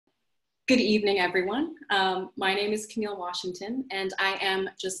Good evening, everyone. My name is Kamille Washington, and I am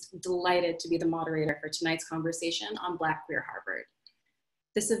just delighted to be the moderator for tonight's conversation on Black Queer Harvard.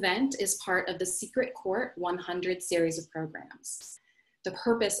 This event is part of the Secret Court 100 series of programs. The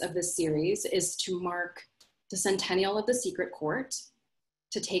purpose of this series is to mark the centennial of the Secret Court,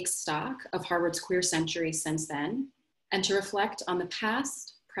 to take stock of Harvard's queer century since then, and to reflect on the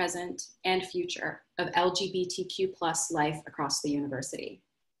past, present, and future of LGBTQ+ life across the university.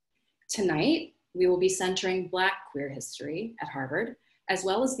 Tonight, we will be centering Black queer history at Harvard, as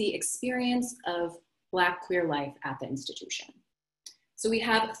well as the experience of Black queer life at the institution. So we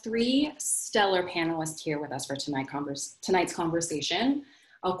have three stellar panelists here with us for tonight's conversation.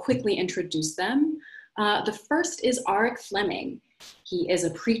 I'll quickly introduce them. The first is Aric Flemming. He is a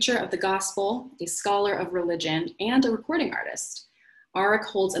preacher of the gospel, a scholar of religion, and a recording artist. Aric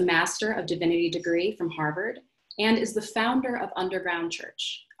holds a Master of Divinity degree from Harvard and is the founder of Underground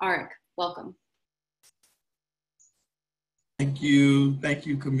Church. Aric, welcome. Thank you,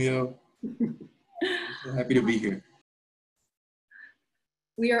 Kamille. So happy to be here.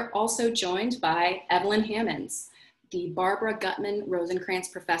 We are also joined by Evelynn Hammonds, the Barbara Gutman Rosencrantz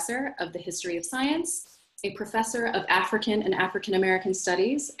Professor of the History of Science, a professor of African and African American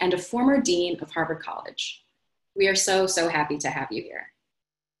Studies, and a former dean of Harvard College. We are so happy to have you here.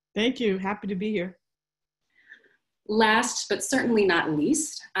 Thank you, happy to be here. Last, but certainly not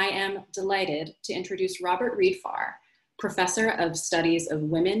least, I am delighted to introduce Robert Reid-Pharr, Professor of Studies of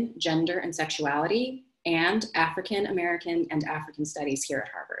Women, Gender, and Sexuality, and African American and African Studies here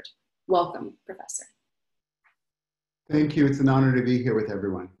at Harvard. Welcome, Professor. Thank you, it's an honor to be here with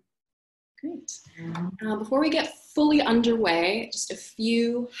everyone. Great. Before we get fully underway, just a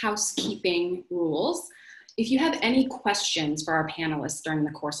few housekeeping rules. If you have any questions for our panelists during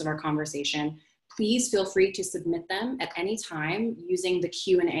the course of our conversation, please feel free to submit them at any time using the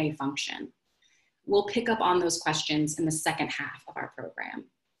Q&A function. We'll pick up on those questions in the second half of our program.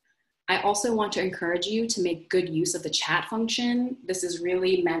 I also want to encourage you to make good use of the chat function. This is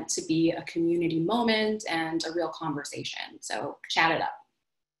really meant to be a community moment and a real conversation, so chat it up.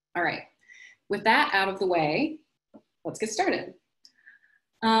 All right, with that out of the way, let's get started.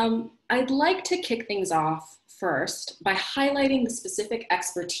 I'd like to kick things off first by highlighting the specific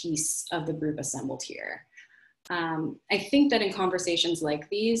expertise of the group assembled here. I think that in conversations like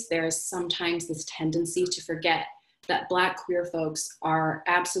these, there's sometimes this tendency to forget that Black queer folks are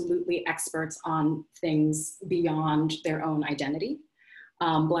absolutely experts on things beyond their own identity.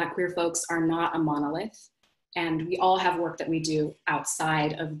 Black queer folks are not a monolith, and we all have work that we do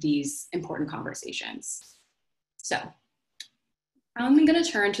outside of these important conversations. So I'm gonna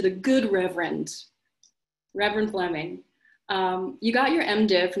turn to the good Reverend Fleming. You got your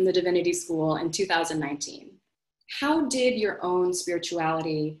MDiv from the Divinity School in 2019. How did your own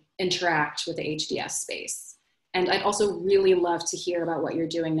spirituality interact with the HDS space? And I'd also really love to hear about what you're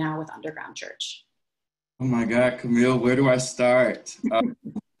doing now with Underground Church. Oh my God, Kamille, where do I start?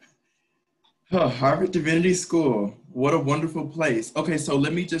 Harvard Divinity School, what a wonderful place. Okay, so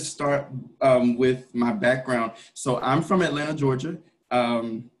let me just start with my background. So I'm from Atlanta, Georgia,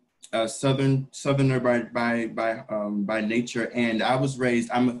 a Southerner by nature, and I was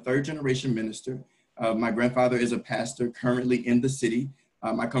raised, I'm a third generation minister. My grandfather is a pastor currently in the city.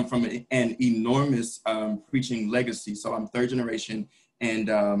 I come from an enormous preaching legacy, so I'm third generation,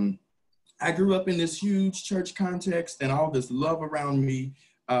 and I grew up in this huge church context and all this love around me.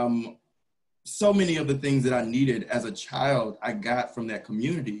 So many of the things that I needed as a child, I got from that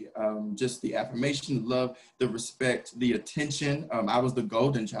community. Just the affirmation, the love, the respect, the attention. I was the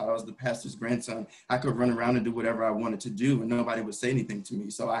golden child. I was the pastor's grandson. I could run around and do whatever I wanted to do and nobody would say anything to me.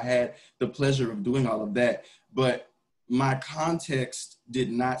 So I had the pleasure of doing all of that. But my context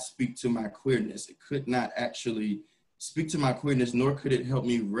did not speak to my queerness. It could not actually speak to my queerness, nor could it help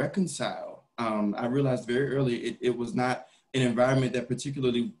me reconcile. I realized very early it was not an environment that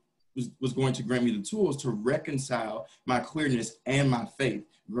particularly was going to grant me the tools to reconcile my queerness and my faith,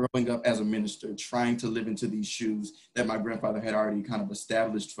 growing up as a minister, trying to live into these shoes that my grandfather had already kind of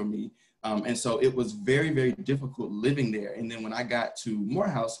established for me. And so it was very, very difficult living there. And then when I got to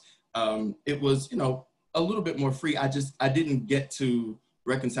Morehouse, it was, a little bit more free. I didn't get to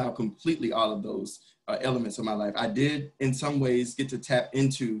reconcile completely all of those elements of my life. I did, in some ways, get to tap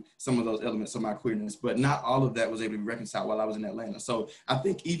into some of those elements of my queerness, but not all of that was able to be reconciled while I was in Atlanta. So I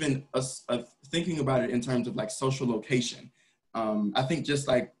think even thinking about it in terms of like social location, I think just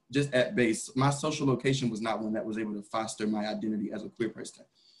at base, my social location was not one that was able to foster my identity as a queer person.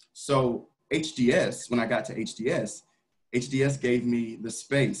 So HDS, when I got to HDS gave me the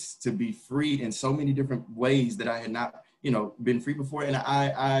space to be free in so many different ways that I had not, been free before. And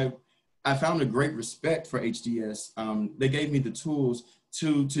I I found a great respect for HDS. They gave me the tools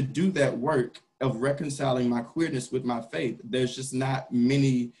to do that work of reconciling my queerness with my faith. There's just not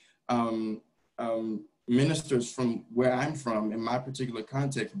many ministers from where I'm from, in my particular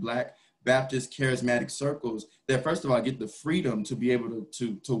context, Black Baptist charismatic circles, that first of all get the freedom to be able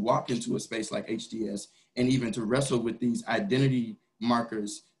to walk into a space like HDS and even to wrestle with these identity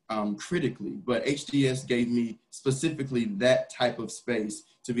markers critically. But HDS gave me specifically that type of space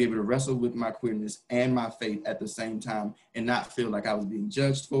to be able to wrestle with my queerness and my faith at the same time and not feel like I was being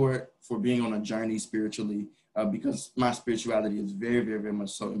judged for it, for being on a journey spiritually, because my spirituality is very, very, very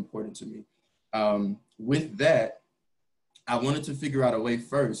much so important to me. With that, I wanted to figure out a way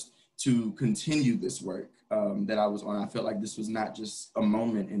first to continue this work that I was on. I felt like this was not just a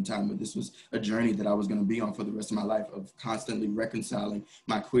moment in time, but this was a journey that I was going to be on for the rest of my life, of constantly reconciling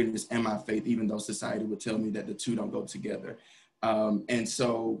my queerness and my faith, even though society would tell me that the two don't go together. And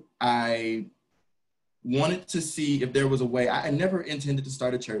so I wanted to see if there was a way. I never intended to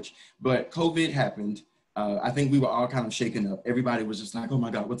start a church, but COVID happened. I think we were all kind of shaken up. Everybody was just like, oh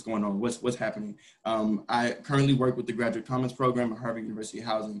my God, what's going on? What's happening? I currently work with the Graduate Commons Program at Harvard University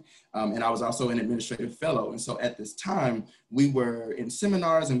Housing, and I was also an administrative fellow. And so at this time, we were in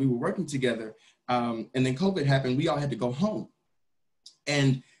seminars and we were working together. And then COVID happened, we all had to go home.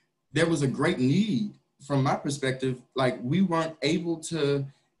 And there was a great need from my perspective, like we weren't able to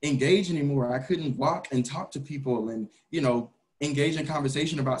engage anymore. I couldn't walk and talk to people and, engage in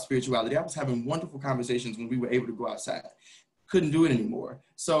conversation about spirituality. I was having wonderful conversations when we were able to go outside. Couldn't do it anymore.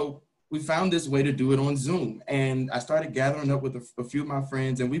 So we found this way to do it on Zoom. And I started gathering up with a few of my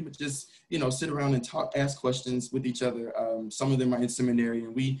friends, and we would just, sit around and talk, ask questions with each other. Some of them are in seminary,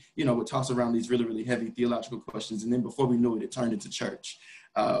 and we, would toss around these really, really heavy theological questions. And then before we knew it, it turned into church.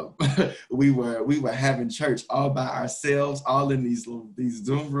 We were having church all by ourselves, all in these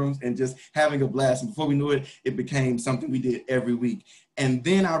Zoom rooms, and just having a blast. And before we knew it, it became something we did every week. And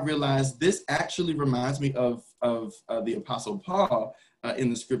then I realized this actually reminds me of the Apostle Paul in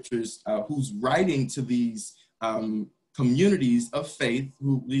the scriptures, who's writing to these communities of faith,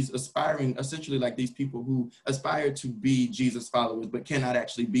 these aspiring, essentially like these people who aspire to be Jesus followers, but cannot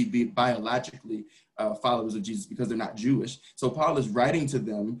actually be biologically followers of Jesus because they're not Jewish. So Paul is writing to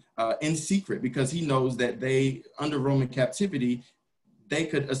them in secret because he knows that they, under Roman captivity, they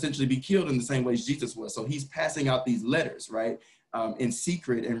could essentially be killed in the same way as Jesus was. So he's passing out these letters, right, in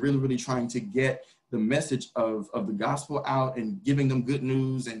secret, and really, really trying to get the message of the gospel out and giving them good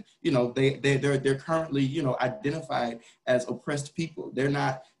news. And, they're currently, identified as oppressed people. They're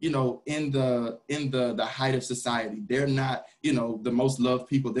not, in the height of society. They're not, the most loved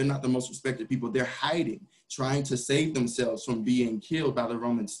people. They're not the most respected people. They're hiding, trying to save themselves from being killed by the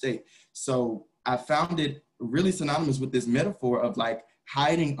Roman state. So I found it really synonymous with this metaphor of like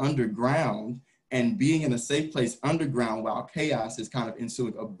hiding underground and being in a safe place underground while chaos is kind of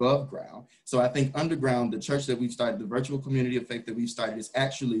ensuing above ground. So I think underground, the church that we've started, the virtual community of faith that we've started, is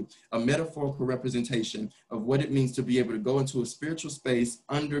actually a metaphorical representation of what it means to be able to go into a spiritual space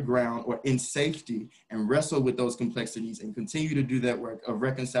underground or in safety and wrestle with those complexities and continue to do that work of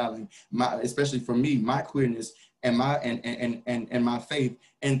reconciling, especially for me, my queerness and my faith,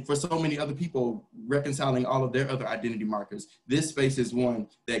 and for so many other people, reconciling all of their other identity markers. This space is one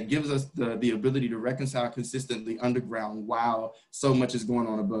that gives us the ability to reconcile consistently underground while so much is going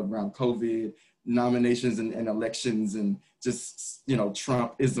on above ground. COVID, nominations and elections, and just,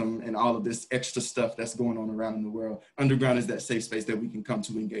 Trumpism and all of this extra stuff that's going on around in the world. Underground is that safe space that we can come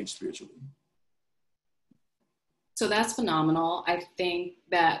to engage spiritually. So that's phenomenal. I think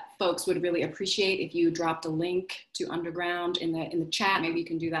that folks would really appreciate if you dropped a link to Underground in the chat. Maybe you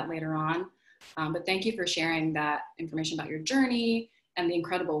can do that later on. But thank you for sharing that information about your journey and the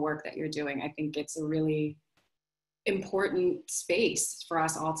incredible work that you're doing. I think it's a really important space for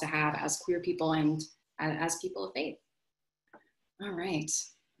us all to have as queer people and as people of faith. All right.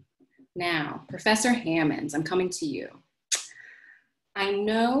 Now, Professor Hammonds, I'm coming to you. I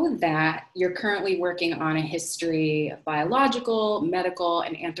know that you're currently working on a history of biological, medical,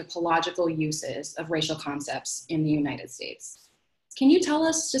 and anthropological uses of racial concepts in the United States. Can you tell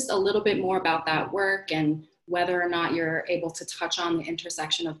us just a little bit more about that work and whether or not you're able to touch on the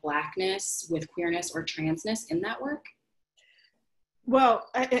intersection of Blackness with queerness or transness in that work? Well,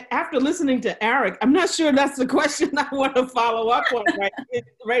 after listening to Aric, I'm not sure that's the question I want to follow up on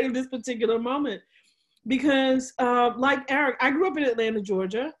right in this particular moment. Because like Aric, I grew up in Atlanta,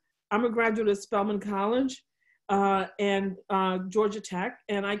 Georgia. I'm a graduate of Spelman College and Georgia Tech.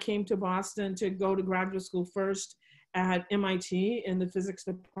 And I came to Boston to go to graduate school first at MIT in the physics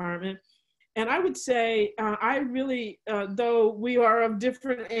department. And I would say, I really, though we are of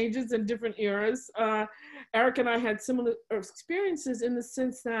different ages and different eras, Aric and I had similar experiences in the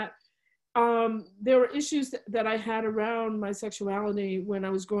sense that there were issues that I had around my sexuality when I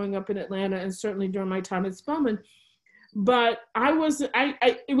was growing up in Atlanta, and certainly during my time at Spelman. But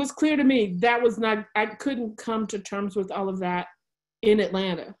it was clear to me that was not, I couldn't come to terms with all of that in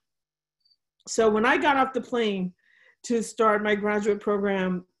Atlanta. So when I got off the plane to start my graduate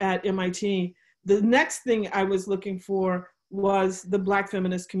program at MIT, the next thing I was looking for was the Black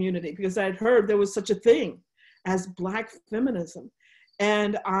feminist community, because I had heard there was such a thing as Black feminism.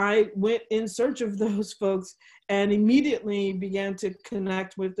 And I went in search of those folks and immediately began to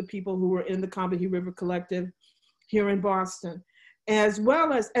connect with the people who were in the Combahee River Collective here in Boston, as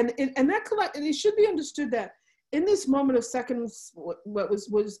well as, and that collective, it should be understood that in this moment of what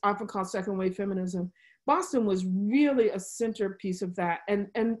was often called second wave feminism, Boston was really a centerpiece of that. And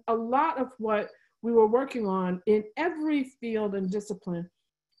a lot of what we were working on in every field and discipline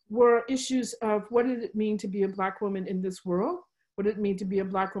were issues of what did it mean to be a Black woman in this world? What did it mean to be a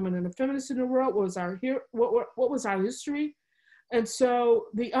Black woman and a feminist in the world? What was our history? And so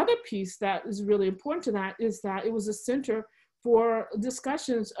the other piece that is really important to that is that it was a center for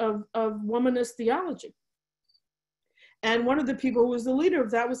discussions of womanist theology. And one of the people who was the leader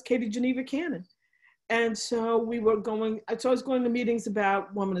of that was Katie Geneva Cannon. And so I was going to meetings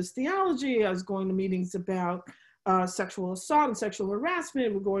about womanist theology. I was going to meetings about sexual assault and sexual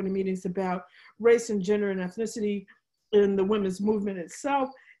harassment. We're going to meetings about race and gender and ethnicity in the women's movement itself.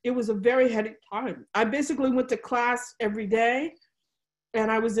 It was a very heady time. I basically went to class every day,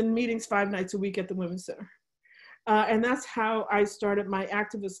 and I was in meetings 5 nights a week at the Women's Center. And that's how I started my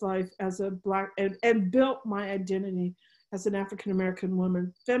activist life as a Black, and built my identity as an African-American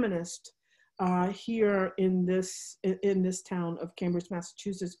woman feminist here in this town of Cambridge,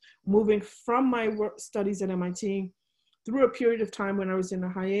 Massachusetts, moving from my work studies at MIT through a period of time when I was in a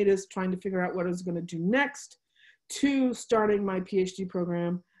hiatus trying to figure out what I was going to do next, to starting my PhD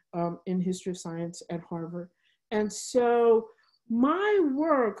program in history of science at Harvard. And so my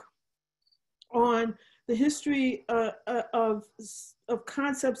work on the history of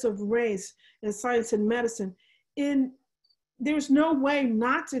concepts of race in science and medicine, there's no way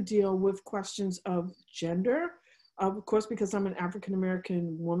not to deal with questions of gender, of course, because I'm an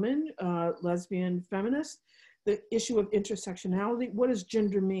African-American woman, lesbian, feminist, the issue of intersectionality. What does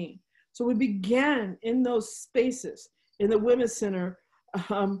gender mean? So we began in those spaces in the Women's Center,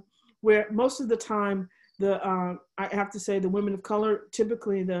 where most of the time, I have to say the women of color,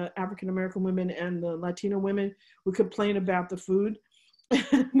 typically the African-American women and the Latino women, would complain about the food.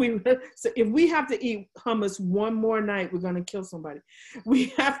 So if we have to eat hummus one more night, we're going to kill somebody. We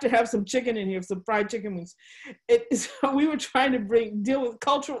have to have some chicken in here, some fried chicken wings. So we were trying to deal with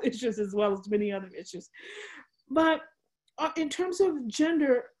cultural issues as well as many other issues. But in terms of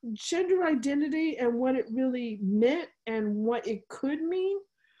gender identity and what it really meant and what it could mean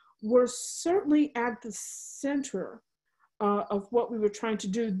were certainly at the center of what we were trying to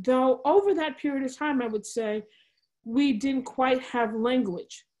do. Though over that period of time, I would say, we didn't quite have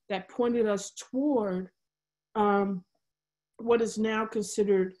language that pointed us toward what is now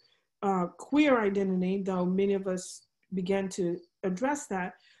considered queer identity, though many of us began to address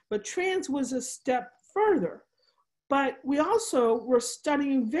that. But trans was a step further. But we also were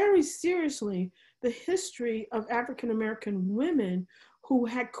studying very seriously the history of African-American women who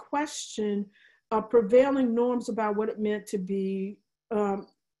had questioned prevailing norms about what it meant to be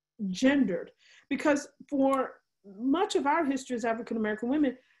gendered. Because for much of our history as African-American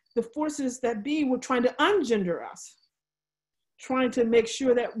women, the forces that be were trying to ungender us, trying to make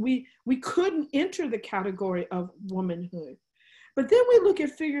sure that we couldn't enter the category of womanhood. But then we look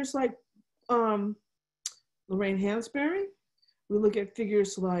at figures like Lorraine Hansberry. We look at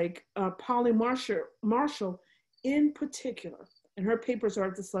figures like Polly Marshall in particular, and her papers are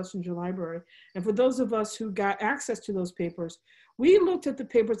at the Schlesinger Library. And for those of us who got access to those papers, we looked at the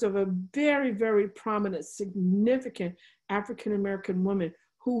papers of a very, very prominent, significant African-American woman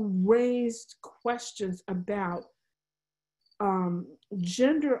who raised questions about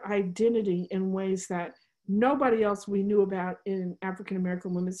gender identity in ways that nobody else we knew about in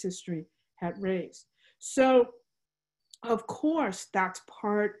African-American women's history had raised. So, of course, that's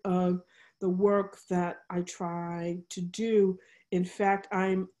part of the work that I try to do. In fact,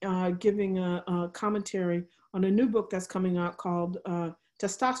 I'm giving a commentary on a new book that's coming out called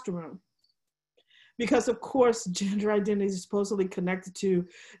Testosterone. Because of course, gender identity is supposedly connected to,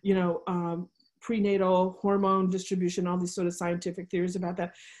 prenatal hormone distribution, all these sort of scientific theories about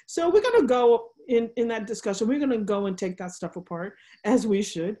that. So we're going to go in that discussion, we're going to go and take that stuff apart, as we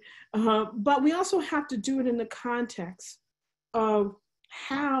should. But we also have to do it in the context of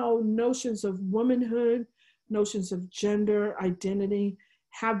how notions of womanhood, notions of gender identity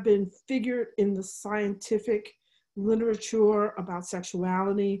have been figured in the scientific literature about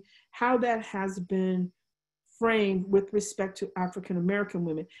sexuality, how that has been framed with respect to African American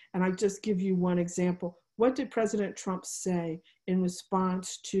women. And I just give you one example. What did President Trump say in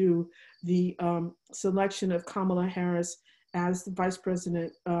response to the selection of Kamala Harris as the vice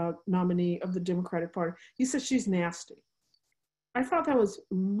president nominee of the Democratic Party? He said she's nasty. I thought that was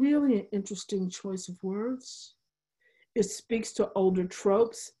really an interesting choice of words. It speaks to older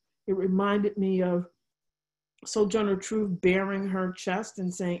tropes. It reminded me of Sojourner Truth bearing her chest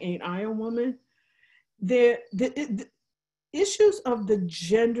and saying, "Ain't I a woman?" The issues of the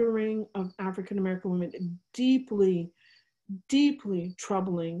gendering of African-American women are deeply, deeply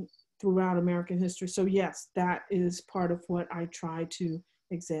troubling throughout American history. So yes, that is part of what I try to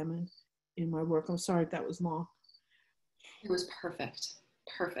examine in my work. I'm sorry if that was long. It was perfect,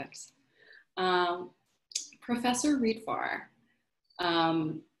 perfect. Professor Reid-Pharr,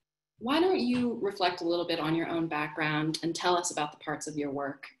 why don't you reflect a little bit on your own background and tell us about the parts of your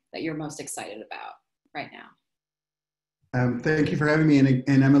work that you're most excited about right now? Thank you for having me.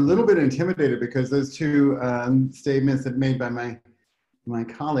 And I'm a little bit intimidated because those two statements that made by my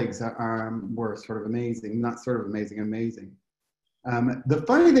colleagues were sort of amazing, not sort of amazing, amazing. The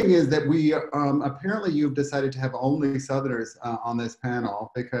funny thing is that we apparently you've decided to have only Southerners on this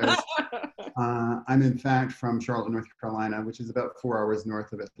panel because I'm in fact from Charlotte, North Carolina, which is about 4 hours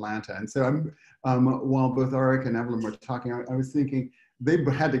north of Atlanta. And so while both Aric and Evelynn were talking, I was thinking they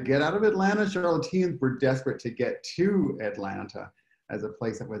had to get out of Atlanta. Charlotteans were desperate to get to Atlanta as a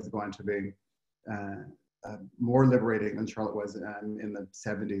place that was going to be more liberating than Charlotte was in the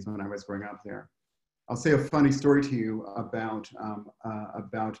 70s when I was growing up there. I'll say a funny story to you about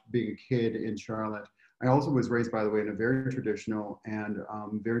being a kid in Charlotte. I also was raised, by the way, in a very traditional and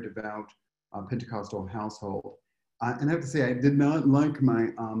very devout Pentecostal household. And I have to say, I did not like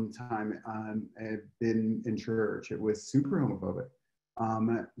my time in church. It was super homophobic,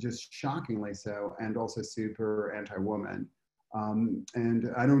 just shockingly so, and also super anti-woman. And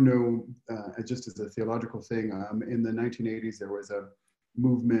I don't know, just as a theological thing, in the 1980s, there was a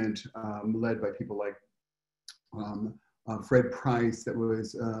movement led by people like Fred Price that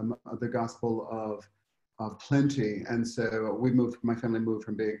was the gospel of plenty. And so my family moved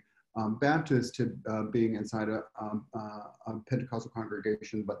from being Baptist to being inside a Pentecostal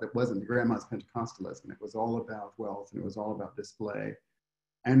congregation, but that wasn't grandma's Pentecostalism. It was all about wealth and it was all about display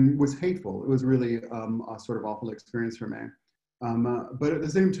and was hateful. It was really a sort of awful experience for me. But at the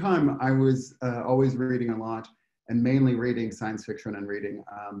same time, I was always reading a lot and mainly reading science fiction and reading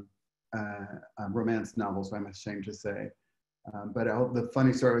romance novels, I'm ashamed to say. But the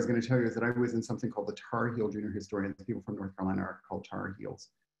funny story I was going to tell you is that I was in something called the Tar Heel Junior Historians. People from North Carolina are called Tar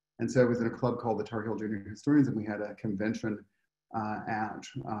Heels. And so I was in a club called the Tar Heel Junior Historians, and we had a convention at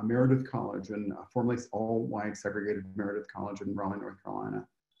Meredith College, and formerly all-white segregated Meredith College in Raleigh, North Carolina.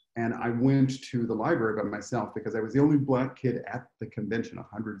 And I went to the library by myself because I was the only Black kid at the convention of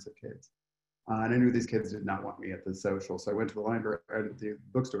hundreds of kids. And I knew these kids did not want me at the social. So I went to the library, the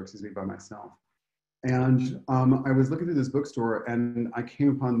bookstore, by myself. And I was looking through this bookstore and I came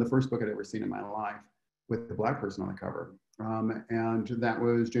upon the first book I'd ever seen in my life with a Black person on the cover. And that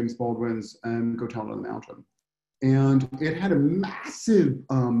was James Baldwin's Go Tell It on the Mountain. And it had a massive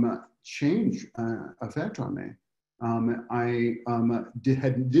change effect on me. I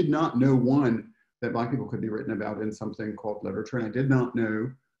did not know, one, that Black people could be written about in something called literature. And I did not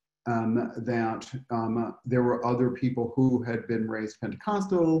know that there were other people who had been raised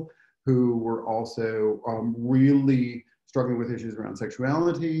Pentecostal, who were also really struggling with issues around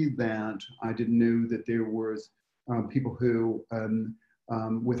sexuality, that I didn't know that there was people who,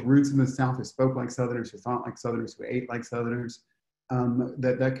 with roots in the South, who spoke like Southerners, who thought like Southerners, who ate like Southerners,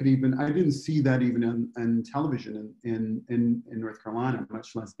 that could even, I didn't see that even in television in North Carolina,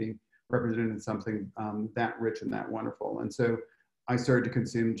 much less being represented in something that rich and that wonderful. And so I started to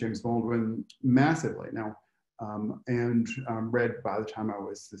consume James Baldwin massively. Now, and read by the time I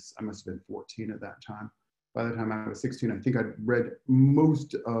must have been 14 at that time. By the time I was 16, I think I'd read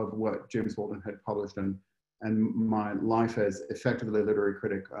most of what James Baldwin had published, and my life as effectively a literary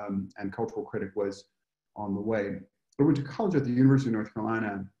critic and cultural critic was on the way. I went to college at the University of North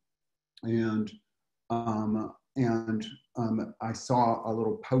Carolina, and I saw a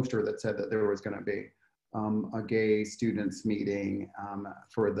little poster that said that there was going to be a gay students meeting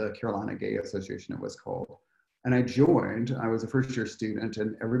for the Carolina Gay Association, it was called. And I joined. I was a first-year student,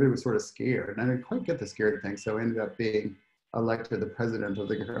 and everybody was sort of scared. And I didn't quite get the scared thing, so I ended up being elected the president of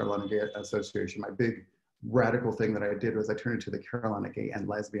the Carolina Gay Association. My big radical thing that I did was I turned it to the Carolina Gay and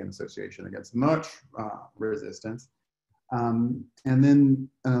Lesbian Association against much resistance. And then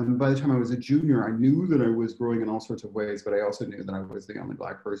by the time I was a junior, I knew that I was growing in all sorts of ways, but I also knew that I was the only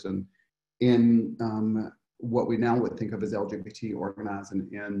Black person in what we now would think of as LGBT organizing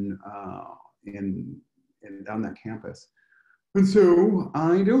on that campus. And so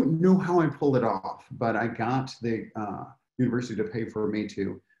I don't know how I pulled it off, but I got the university to pay for me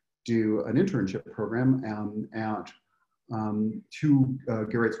to do an internship program at two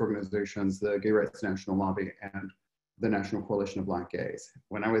gay rights organizations, the Gay Rights National Lobby and the National Coalition of Black Gays.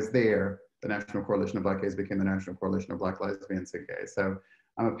 When I was there, the National Coalition of Black Gays became the National Coalition of Black Lesbians and Gays. So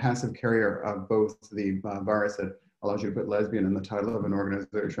I'm a passive carrier of both the virus that allows you to put lesbian in the title of an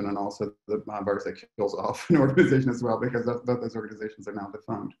organization, and also the virus that kills off an organization as well, because both those organizations are now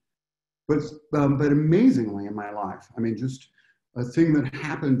defunct. But amazingly in my life, I mean, just a thing that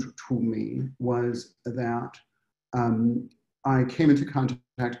happened to me was that I came into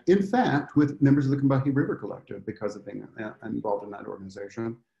contact, in fact, with members of the Combahee River Collective because of being involved in that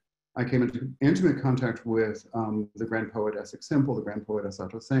organization. I came into intimate contact with the grand poet Essex Simple, the grand poet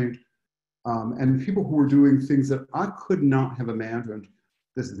Asato Saint, and people who were doing things that I could not have imagined.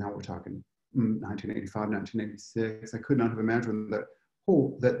 This is now we're talking 1985, 1986. I could not have imagined that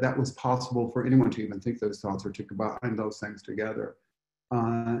that was possible for anyone to even think those thoughts or to combine those things together.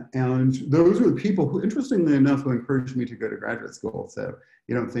 And those were the people who, interestingly enough, who encouraged me to go to graduate school. So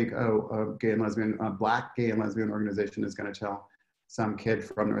you don't think, oh, Black gay and lesbian organization is going to tell some kid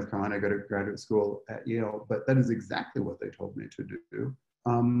from North Carolina to go to graduate school at Yale, but that is exactly what they told me to do.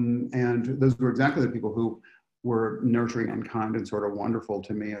 And those were exactly the people who were nurturing and kind and sort of wonderful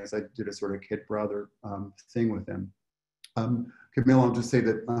to me as I did a sort of kid brother thing with them. Kamille, I'll just say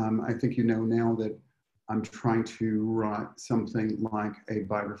that I think you know now that I'm trying to write something like a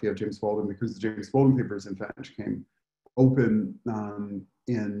biography of James Baldwin, because the James Baldwin papers, in fact, came open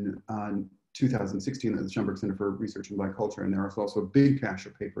in 2016 at the Schomburg Center for Research in Black Culture, and there was also a big cache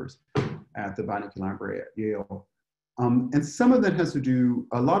of papers at the Beinecke Library at Yale. And some of that has to do,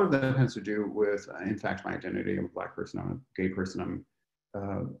 a lot of that has to do with, in fact, my identity. I'm a Black person, I'm a gay person, I'm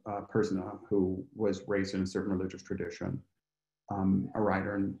a person who was raised in a certain religious tradition, a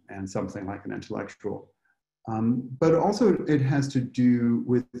writer and something like an intellectual. But also it has to do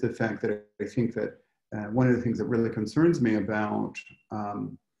with the fact that I think that one of the things that really concerns me about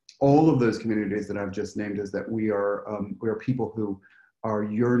all of those communities that I've just named is that we are people who are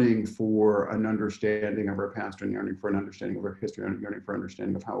yearning for an understanding of our past, and yearning for an understanding of our history, and yearning for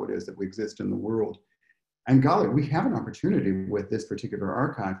understanding of how it is that we exist in the world. And golly, we have an opportunity with this particular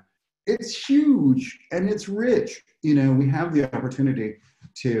archive. It's huge and it's rich. You know, we have the opportunity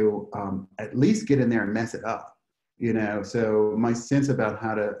to at least get in there and mess it up. You know, so my sense about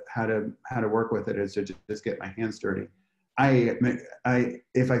how to work with it is to just get my hands dirty.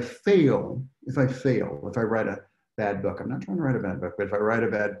 If I write a bad book, I'm not trying to write a bad book, but if I write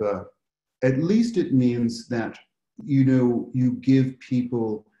a bad book, at least it means that, you know, you give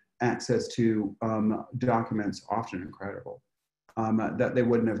people access to documents often incredible that they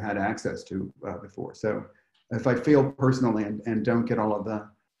wouldn't have had access to before. So if I fail personally and don't get all of the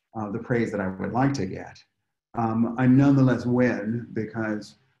praise that I would like to get, I nonetheless win,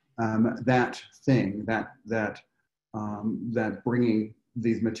 because that bringing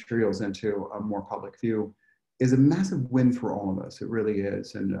these materials into a more public view is a massive win for all of us. It really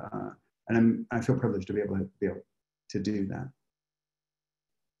is, and I feel privileged to be able to do that.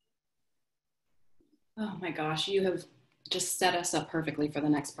 Oh my gosh, you have just set us up perfectly for the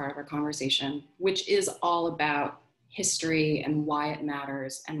next part of our conversation, which is all about history and why it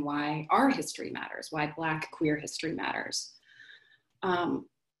matters, and why our history matters, why Black queer history matters.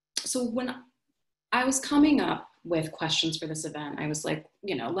 So when I was coming up with questions for this event, I was like,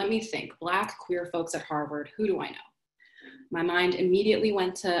 you know, let me think. Black queer folks at Harvard, who do I know? My mind immediately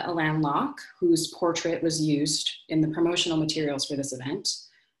went to Alain Locke, whose portrait was used in the promotional materials for this event.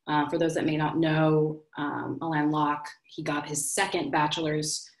 For those that may not know, Alain Locke, he got his second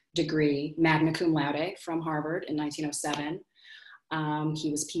bachelor's degree, magna cum laude, from Harvard in 1907. He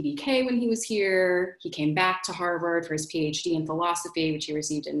was PBK when he was here. He came back to Harvard for his PhD in philosophy, which he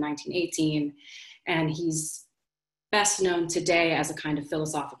received in 1918. And he's best known today as a kind of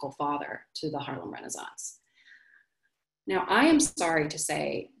philosophical father to the Harlem Renaissance. Now, I am sorry to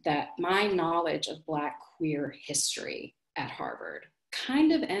say that my knowledge of Black queer history at Harvard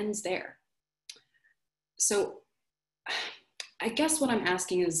kind of ends there. So I guess what I'm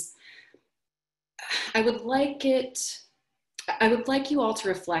asking is, I would like you all to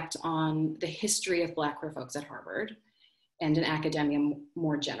reflect on the history of Black queer folks at Harvard and in academia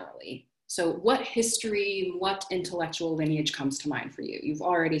more generally. So what history, what intellectual lineage comes to mind for you? You've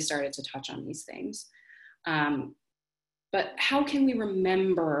already started to touch on these things. But how can we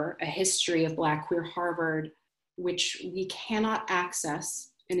remember a history of Black queer Harvard which we cannot access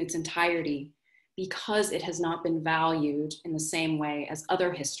in its entirety because it has not been valued in the same way as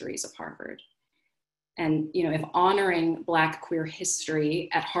other histories of Harvard? And if honoring Black queer history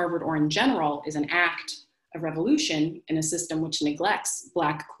at Harvard or in general is an act of revolution in a system which neglects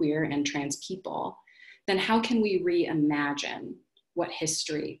Black, queer, and trans people, then how can we reimagine what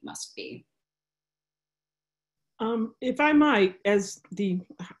history must be? If I might, as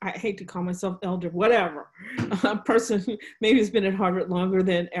I hate to call myself elder, whatever, a person who maybe has been at Harvard longer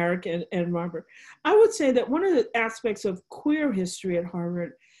than Aric and Robert, I would say that one of the aspects of queer history at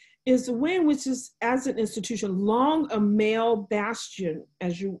Harvard is the way in which is, as an institution, long a male bastion,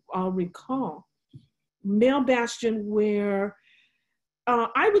 as you all recall. Male bastion where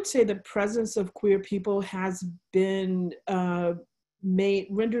I would say the presence of queer people has been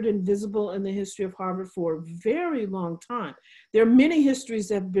rendered invisible in the history of Harvard for a very long time. There are many histories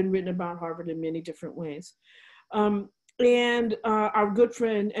that have been written about Harvard in many different ways. And our good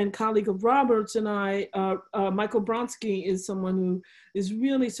friend and colleague of Robert's and I, Michael Bronsky, is someone who is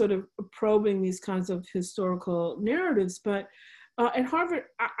really sort of probing these kinds of historical narratives. But at Harvard,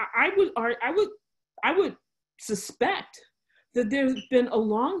 I would suspect that there's been a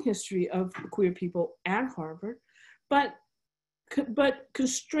long history of queer people at Harvard, but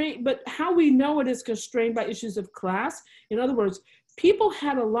how we know it is constrained by issues of class. In other words, people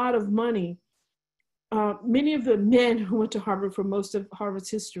had a lot of money. Many of the men who went to Harvard for most of Harvard's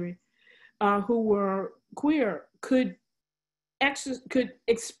history, who were queer, could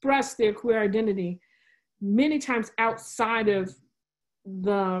express their queer identity many times outside of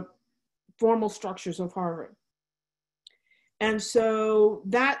the formal structures of Harvard. And so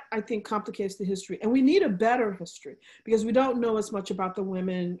that, I think, complicates the history. And we need a better history because we don't know as much about the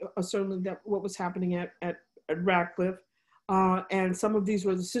women, certainly what was happening at Radcliffe. And some of these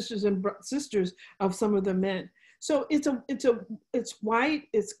were the sisters of some of the men. So it's white,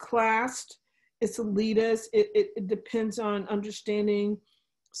 it's classed, it's elitist. It depends on understanding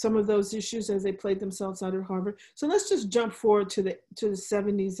some of those issues as they played themselves out at Harvard. So let's just jump forward to the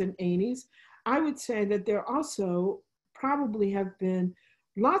 70s and 80s. I would say that there also probably have been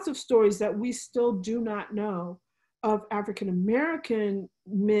lots of stories that we still do not know of African-American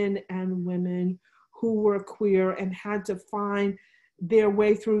men and women who were queer and had to find their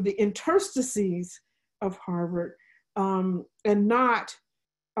way through the interstices of Harvard and not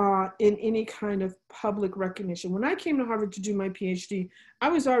in any kind of public recognition. When I came to Harvard to do my PhD, I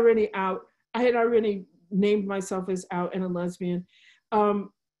was already out. I had already named myself as out and a lesbian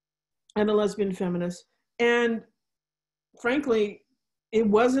feminist. And frankly, it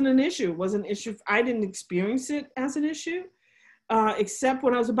wasn't an issue. It wasn't an issue. I didn't experience it as an issue. Except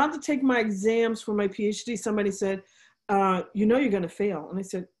when I was about to take my exams for my PhD, somebody said, you're going to fail. And I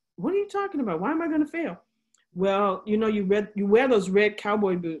said, what are you talking about? Why am I going to fail? Well, you wear those red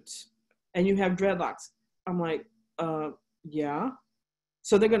cowboy boots and you have dreadlocks. I'm like, yeah.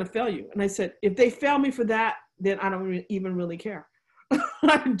 So they're going to fail you. And I said, if they fail me for that, then I don't even really care.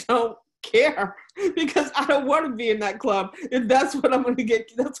 I don't care because I don't want to be in that club. If that's what I'm going to get,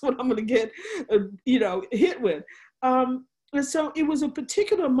 that's what I'm going to get, hit with. And so it was a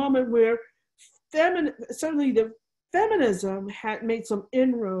particular moment where certainly the feminism had made some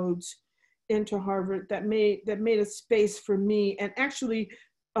inroads into Harvard that made a space for me and actually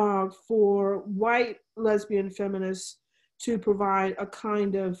for white lesbian feminists to provide a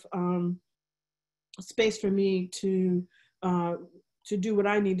kind of space for me to do what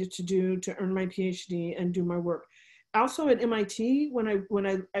I needed to do to earn my PhD and do my work. Also at MIT, when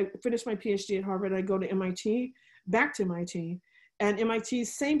I finished my PhD at Harvard, I go to MIT, back to MIT, and MIT,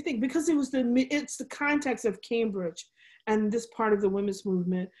 same thing, because it's the context of Cambridge and this part of the women's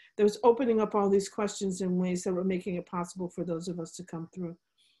movement that was opening up all these questions in ways that were making it possible for those of us to come through.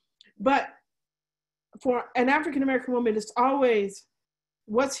 But for an African-American woman, it's always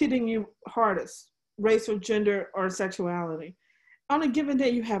what's hitting you hardest, race or gender or sexuality. On a given day,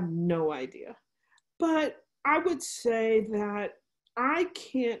 you have no idea. But I would say that I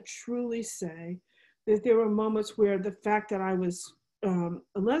can't truly say that there were moments where the fact that I was a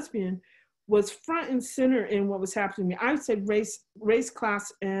lesbian was front and center in what was happening to me. I would say race,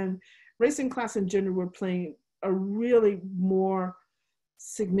 class, and gender were playing a really more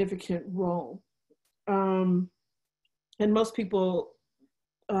significant role. and most people,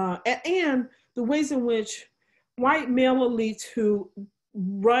 and the ways in which white male elites who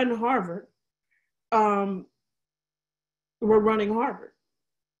run Harvard were running Harvard.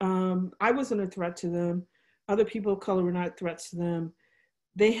 I wasn't a threat to them. Other people of color were not threats to them.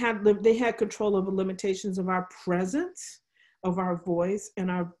 They had control over limitations of our presence, of our voice, and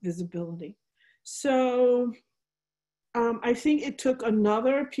our visibility. So I think it took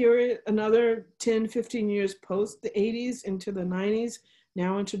another period, another 10, 15 years post the 80s into the 90s,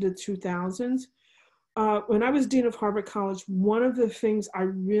 now into the 2000s. When I was Dean of Harvard College, one of the things I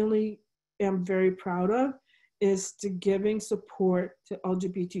really am very proud of is to giving support to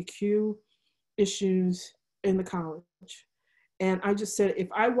LGBTQ issues in the college. And I just said, if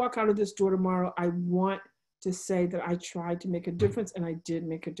I walk out of this door tomorrow, I want to say that I tried to make a difference, and I did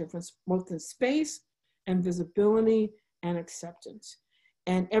make a difference, both in space and visibility and acceptance.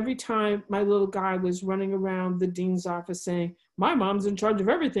 And every time my little guy was running around the dean's office saying, my mom's in charge of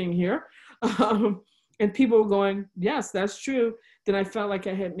everything here, and people were going, yes, that's true, then I felt like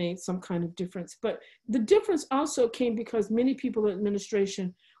I had made some kind of difference. But the difference also came because many people in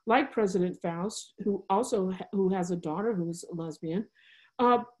administration, like President Faust, who has a daughter who is a lesbian,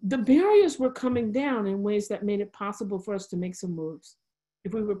 the barriers were coming down in ways that made it possible for us to make some moves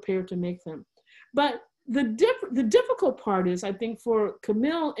if we were prepared to make them. But the difficult part is, I think, for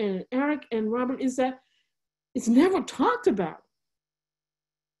Kamille and Aric and Robert, is that it's never talked about.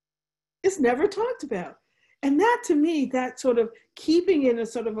 It's never talked about. And that, to me, that sort of keeping it in a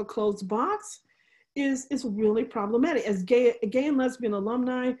sort of a closed box is really problematic. As gay and lesbian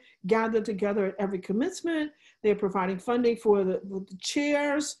alumni gather together at every commencement, they're providing funding for the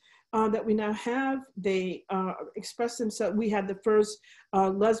chairs that we now have. They express themselves. We had the first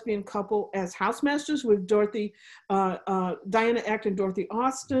lesbian couple as housemasters with Diana Eck and Dorothy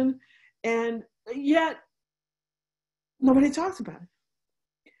Austin, and yet nobody talks about it.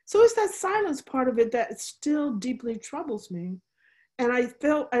 So it's that silence part of it that still deeply troubles me. And I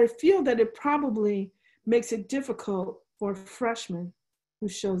feel that it probably makes it difficult for a freshman who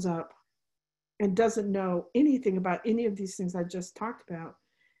shows up and doesn't know anything about any of these things I just talked about.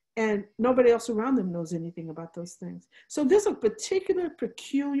 And nobody else around them knows anything about those things. So there's a particular,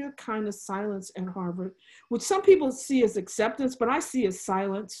 peculiar kind of silence at Harvard, which some people see as acceptance, but I see as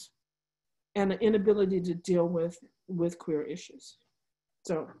silence and an inability to deal with queer issues.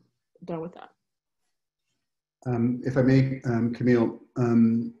 So done with that. If I may, Kamille,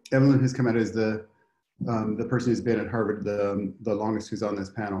 Evelynn has come out as the person who's been at Harvard the longest who's on this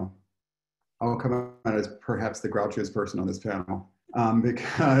panel. I'll come out as perhaps the grouchiest person on this panel,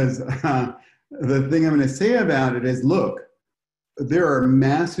 because the thing I'm going to say about it is, look, there are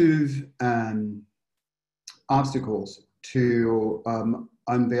massive obstacles to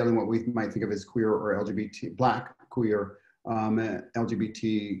unveiling what we might think of as queer or LGBT, Black queer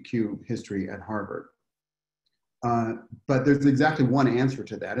LGBTQ history at Harvard. But there's exactly one answer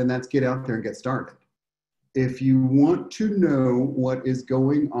to that, and that's get out there and get started. If you want to know what is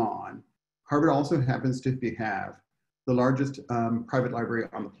going on, Harvard also happens to have the largest private library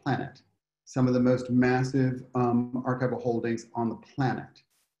on the planet, some of the most massive archival holdings on the planet,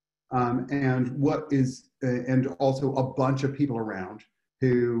 and also a bunch of people around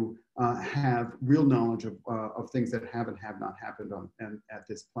who have real knowledge of things that have and have not happened at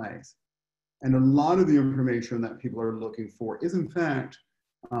this place. And a lot of the information that people are looking for is in fact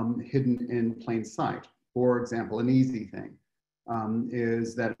hidden in plain sight. For example, an easy thing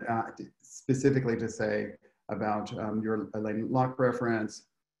is that specifically to say about your Elaine Locke reference,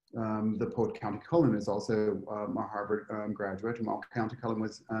 the poet Countee Cullen is also a Harvard graduate, and while Countee Cullen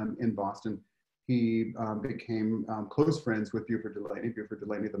was in Boston, he became close friends with Buford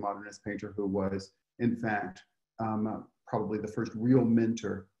Delaney, the modernist painter, who was in fact probably the first real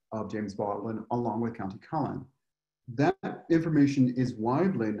mentor of James Baldwin, along with Countee Cullen. That information is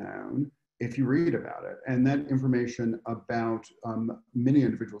widely known if you read about it, and that information about many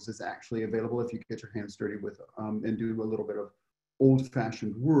individuals is actually available if you get your hands dirty with and do a little bit of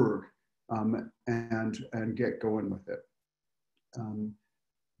old-fashioned work and get going with it.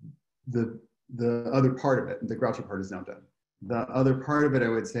 The other part of it, the grouchy part, is now done. The other part of it, I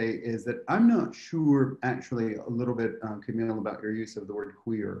would say, is that I'm not sure, actually, a little bit, Kamille, about your use of the word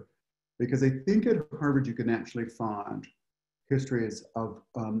queer, because I think at Harvard you can actually find histories of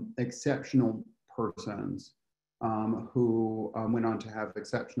exceptional persons who went on to have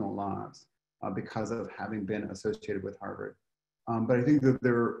exceptional lives because of having been associated with Harvard. But I think that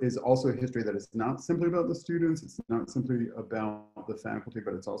there is also a history that is not simply about the students, it's not simply about the faculty,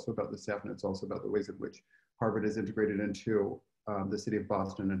 but it's also about the staff, and it's also about the ways in which Harvard is integrated into the city of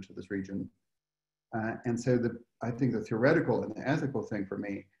Boston, into this region. And so I think the theoretical and the ethical thing for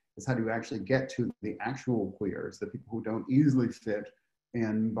me is how do you actually get to the actual queers, the people who don't easily fit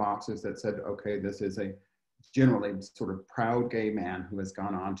in boxes that said, okay, this is a generally sort of proud gay man who has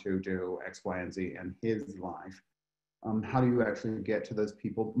gone on to do X, Y, and Z in his life. How do you actually get to those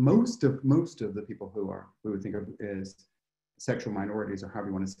people? Most of the people who we would think of as sexual minorities, or however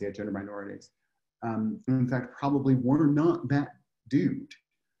you want to say it, gender minorities, in fact, probably were not that dude.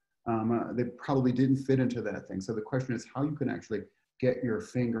 They probably didn't fit into that thing. So the question is how you can actually get your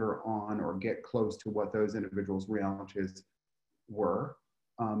finger on or get close to what those individuals' realities were.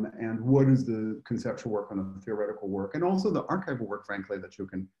 And what is the conceptual work on the theoretical work, and also the archival work, frankly, that you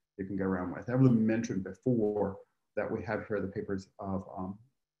can go around with. Evelynn mentioned before that we have here the papers of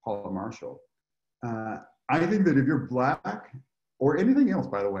Paula Marshall. I think that if you're Black, or anything else,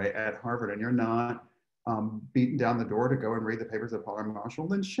 by the way, at Harvard, and you're not beaten down the door to go and read the papers of Paula Marshall,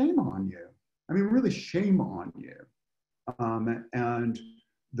 then shame on you. I mean, really shame on you. And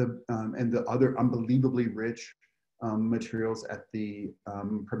the other unbelievably rich materials at the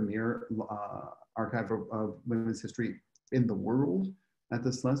premier archive of women's history in the world at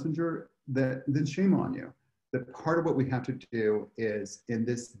the Schlesinger, then shame on you. That part of what we have to do is, in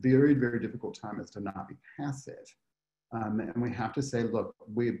this very, very difficult time, is to not be passive. And we have to say, look,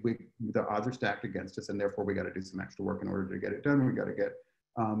 the odds are stacked against us, and therefore we got to do some extra work in order to get it done. We got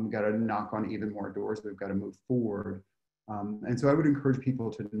to knock on even more doors. We've got to move forward. And so I would encourage people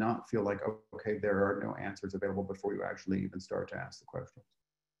to not feel like, okay, there are no answers available before you actually even start to ask the questions.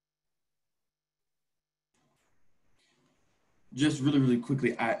 Just really, really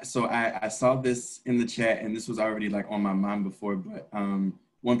quickly, I saw this in the chat, and this was already like on my mind before, but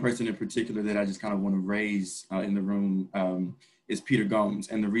one person in particular that I just kind of want to raise in the room is Peter Gomes.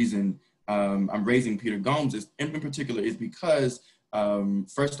 And the reason I'm raising Peter Gomes in particular is because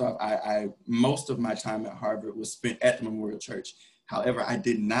first off, most of my time at Harvard was spent at the Memorial Church. However, I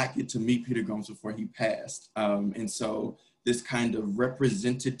did not get to meet Peter Gomes before he passed. And so this kind of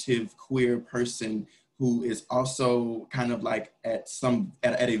representative queer person who is also kind of like at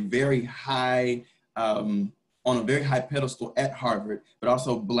a very high, on a very high pedestal at Harvard, but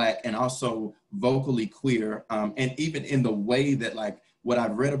also Black and also vocally queer. And even in the way that, like, what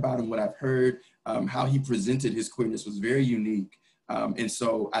I've read about him, what I've heard, how he presented his queerness was very unique. And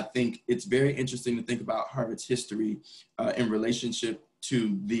so I think it's very interesting to think about Harvard's history in relationship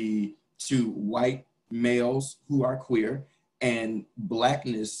to white males who are queer and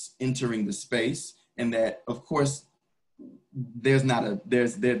Blackness entering the space. And that, of course, there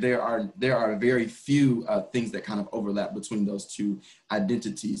are very few things that kind of overlap between those two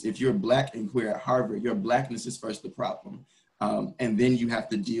identities. If you're Black and queer at Harvard, your Blackness is first the problem. And then you have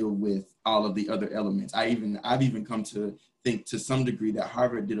to deal with all of the other elements. I've even come to think to some degree that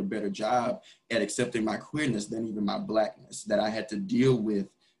Harvard did a better job at accepting my queerness than even my Blackness, that I had to deal with,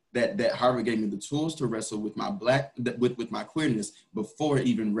 that Harvard gave me the tools to wrestle with my with my queerness before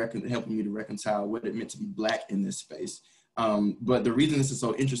even helping me to reconcile what it meant to be Black in this space. But the reason this is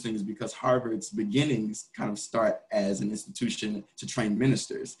so interesting is because Harvard's beginnings kind of start as an institution to train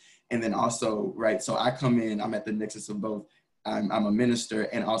ministers. And then also, right, so I come in, I'm at the nexus of both. I'm a minister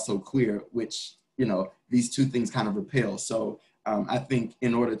and also queer, which, you know, these two things kind of repel. So I think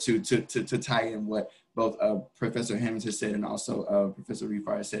in order to tie in what both Professor Hammonds has said and also Professor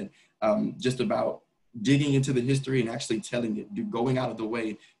Reid-Pharr has said, just about digging into the history and actually telling it, going out of the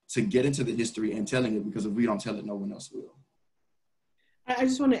way to get into the history and telling it, because if we don't tell it, no one else will. I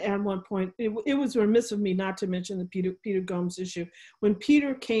just want to add one point. It was remiss of me not to mention the Peter Gomes issue. When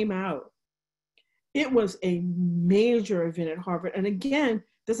Peter came out, it was a major event at Harvard. And again,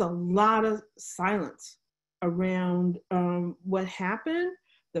 there's a lot of silence around what happened,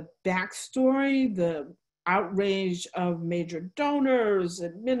 the backstory, the outrage of major donors,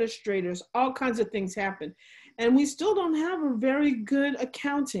 administrators, all kinds of things happened. And we still don't have a very good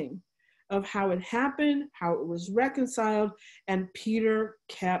accounting of how it happened, how it was reconciled, and Peter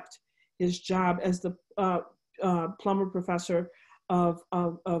kept his job as the Plummer Professor in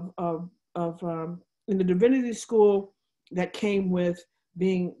the divinity school that came with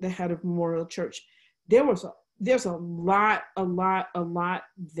being the head of Memorial Church. There's a lot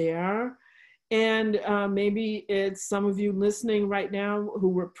there. And maybe it's some of you listening right now who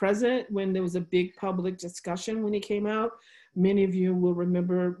were present when there was a big public discussion when he came out. Many of you will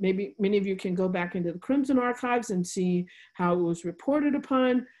remember, maybe many of you can go back into the Crimson Archives and see how it was reported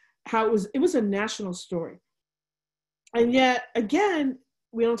upon, how it was a national story. And yet, again,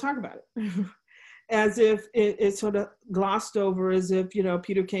 we don't talk about it. As if it sort of glossed over, as if, you know,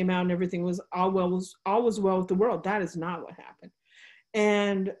 Peter came out and everything was all was well with the world. That is not what happened.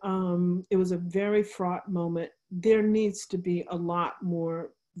 And it was a very fraught moment. There needs to be a lot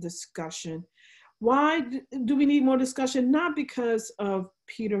more discussion. Why do we need more discussion? Not because of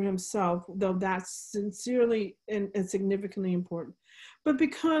Peter himself, though that's sincerely and significantly important, but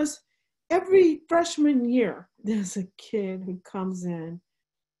because every freshman year, there's a kid who comes in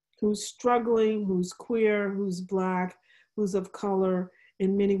who's struggling, who's queer, who's Black, who's of color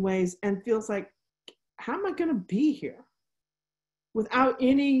in many ways, and feels like, how am I gonna be here? Without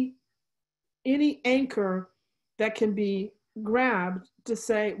any anchor that can be grabbed to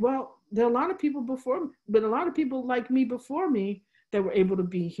say, well, there are a lot of people before me, but a lot of people like me before me that were able to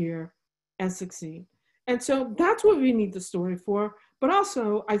be here and succeed. And so that's what we need the story for. But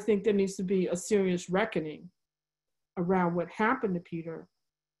also, I think there needs to be a serious reckoning around what happened to Peter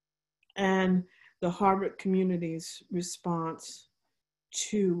and the Harvard community's response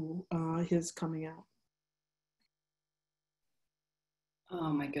to his coming out.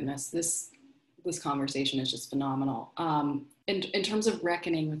 Oh my goodness, this conversation is just phenomenal. In terms of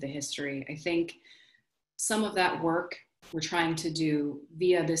reckoning with the history, I think some of that work we're trying to do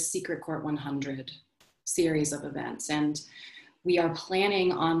via this Secret Court 100 series of events. And we are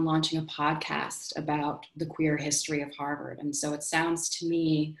planning on launching a podcast about the queer history of Harvard. And so it sounds to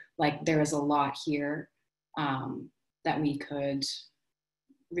me like there is a lot here that we could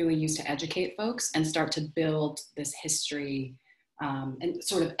really use to educate folks and start to build this history and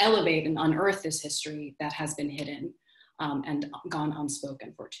sort of elevate and unearth this history that has been hidden and gone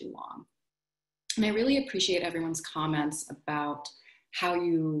unspoken for too long. And I really appreciate everyone's comments about how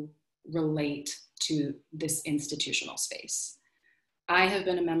you relate to this institutional space. I have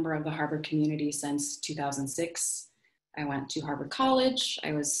been a member of the Harvard community since 2006. I went to Harvard College.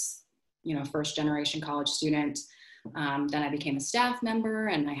 I was, first generation college student. Then I became a staff member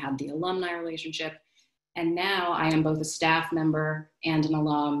and I had the alumni relationship. And now I am both a staff member and an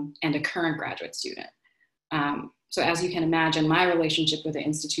alum and a current graduate student. So as you can imagine, my relationship with the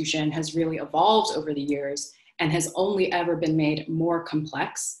institution has really evolved over the years and has only ever been made more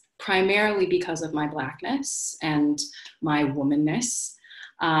complex, primarily because of my Blackness and my womanness,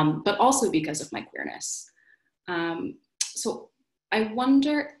 but also because of my queerness. So I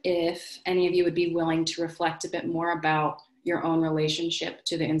wonder if any of you would be willing to reflect a bit more about your own relationship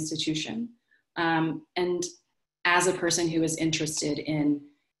to the institution. And as a person who is interested in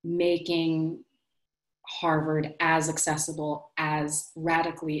making Harvard as accessible, as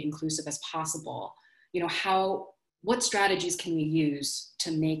radically inclusive as possible, what strategies can we use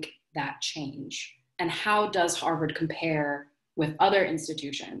to make that change? And how does Harvard compare with other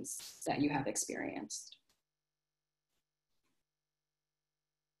institutions that you have experienced?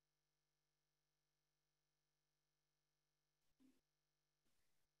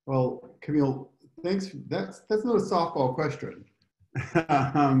 Well, Kamille, thanks. That's not a softball question.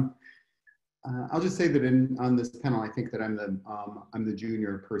 I'll just say that on this panel, I think that I'm the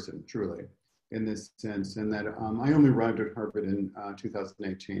junior person, truly, in this sense, and that I only arrived at Harvard in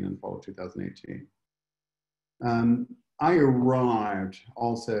 2018, in fall of 2018. I arrived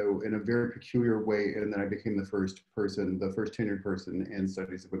also in a very peculiar way in that I became the first tenured person in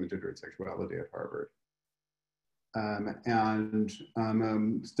studies of women, gender, and sexuality at Harvard.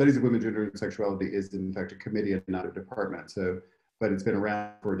 Studies of women, gender, and sexuality is in fact a committee and not a department. But it's been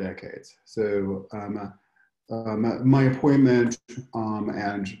around for decades. So my appointment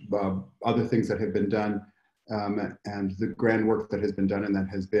and other things that have been done and the grand work that has been done and that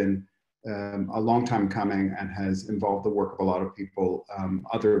has been a long time coming and has involved the work of a lot of people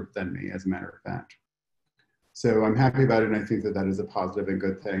other than me, as a matter of fact. So I'm happy about it, and I think that that is a positive and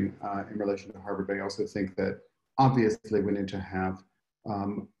good thing in relation to Harvard. But I also think that obviously we need to have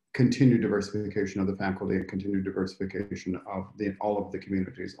continued diversification of the faculty and continued diversification of all of the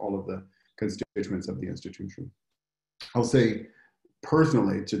communities, all of the constituents of the institution. I'll say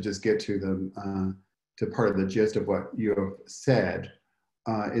personally, to just get to to part of the gist of what you have said,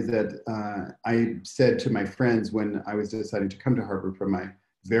 is that I said to my friends when I was deciding to come to Harvard from my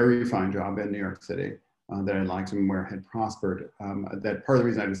very fine job in New York City that I liked and where I had prospered, that part of the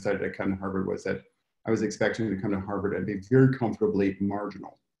reason I decided to come to Harvard was that I was expecting to come to Harvard and be very comfortably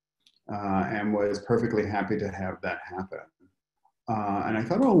marginal. And was perfectly happy to have that happen. And I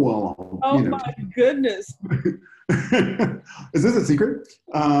thought, oh, well, my goodness. Is this a secret?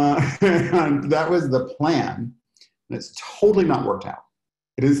 And that was the plan. And it's totally not worked out.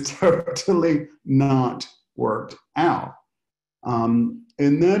 It is totally not worked out. And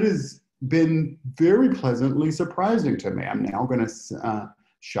that has been very pleasantly surprising to me. I'm now going to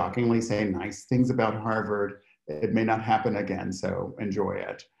shockingly say nice things about Harvard. It may not happen again, so enjoy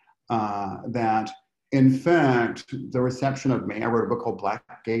it. That in fact, the reception of me, I wrote a book called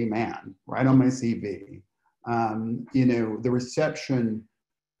Black Gay Man, right on my CV. You know, the reception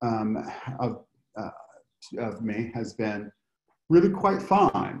of me has been really quite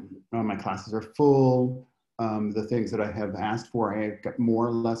fine. My classes are full. The things that I have asked for, I have more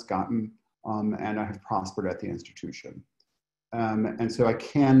or less gotten, and I have prospered at the institution. And so I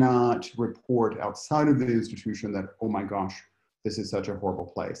cannot report outside of the institution that, oh my gosh, this is such a horrible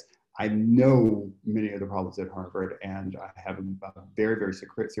place. I know many of the problems at Harvard, and I have a very, very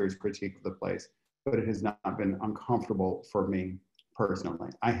serious critique of the place, but it has not been uncomfortable for me personally.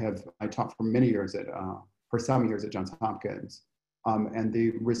 I taught for many years for some years at Johns Hopkins, and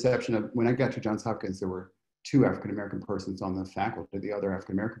the reception of, when I got to Johns Hopkins, there were 2 African-American persons on the faculty. The other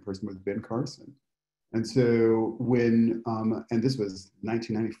African-American person was Ben Carson. And so when, and this was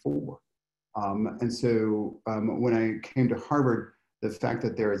 1994. And so when I came to Harvard, the fact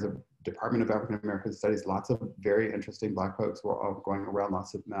that there is a Department of African-American Studies, lots of very interesting Black folks were all going around,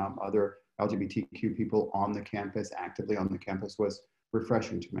 lots of other LGBTQ people on the campus, actively on the campus, was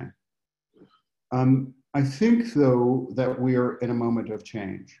refreshing to me. I think, though, that we are in a moment of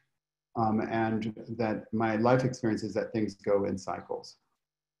change, and that my life experience is that things go in cycles.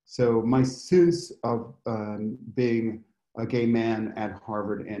 So my sense of being a gay man at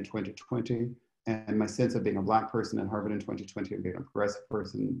Harvard in 2020, and my sense of being a Black person at Harvard in 2020 and being a progressive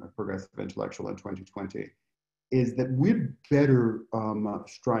person, a progressive intellectual in 2020, is that we'd better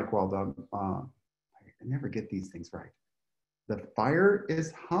strike while the, I never get these things right. The fire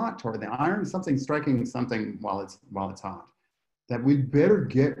is hot, or the iron, something striking something while it's hot. That we'd better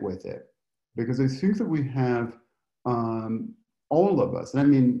get with it, because I think that we have all of us,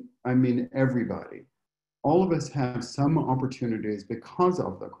 and I mean everybody, all of us have some opportunities because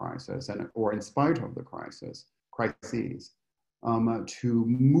of the crisis, or in spite of the crises, to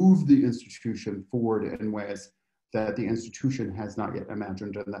move the institution forward in ways that the institution has not yet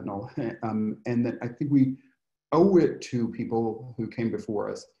imagined, and that I think we owe it to people who came before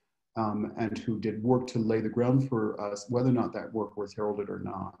us and who did work to lay the ground for us, whether or not that work was heralded or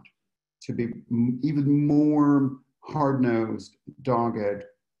not, to be even more hard-nosed, dogged,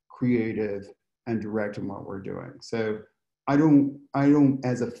 creative, and direct in what we're doing. So I don't,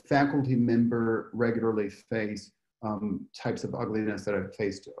 as a faculty member, regularly face types of ugliness that I've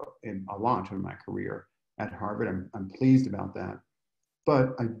faced in a lot in my career at Harvard. I'm pleased about that.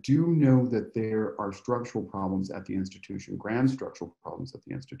 But I do know that there are structural problems at the institution, grand structural problems at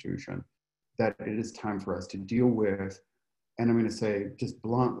the institution, that it is time for us to deal with. And I'm going to say just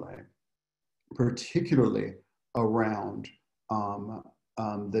bluntly, particularly around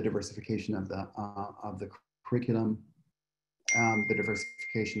the diversification of the curriculum, the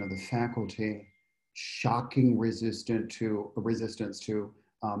diversification of the faculty, shocking resistance to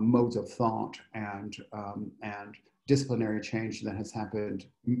modes of thought and disciplinary change that has happened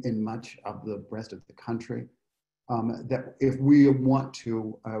in much of the rest of the country. That if we want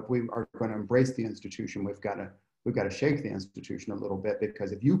to, if we are going to embrace the institution, we've got to shake the institution a little bit,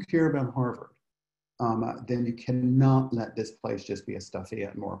 because if you care about Harvard, then you cannot let this place just be a stuffy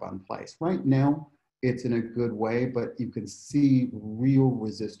and moribund place. Right now, it's in a good way, but you can see real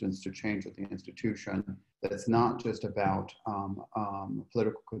resistance to change at the institution. That's not just about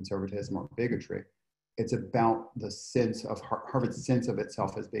political conservatism or bigotry. It's about the sense of Harvard's sense of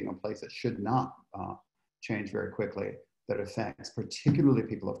itself as being a place that should not change very quickly, that affects particularly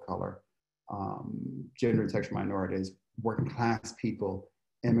people of color, gender and sexual minorities, working class people,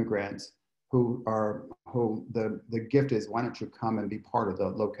 immigrants, who the gift is, why don't you come and be part of the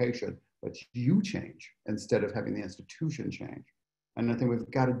location, but you change instead of having the institution change. And I think we've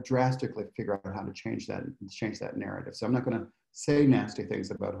got to drastically figure out how to change that narrative. So I'm not going to say nasty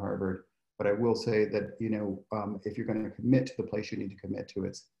things about Harvard, but I will say that, you know, if you're going to commit to the place, you need to commit to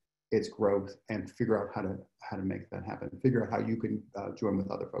its growth, and figure out how to make that happen. Figure out how you can join with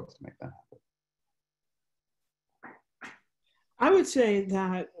other folks to make that happen. I would say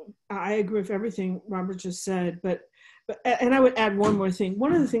that I agree with everything Robert just said, but I would add one more thing.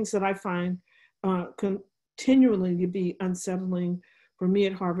 One of the things that I find continually to be unsettling for me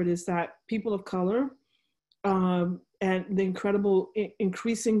at Harvard is that people of color and the incredible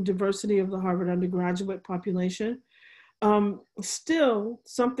increasing diversity of the Harvard undergraduate population, still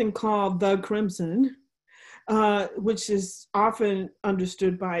something called the Crimson, which is often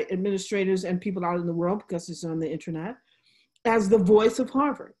understood by administrators and people out in the world, because it's on the internet, as the voice of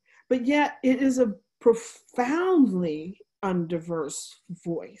Harvard. But yet it is a profoundly undiverse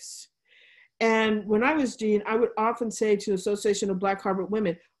voice. And when I was dean, I would often say to the Association of Black Harvard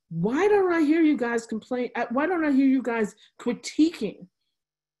Women, why don't I hear you guys complain? Why don't I hear you guys critiquing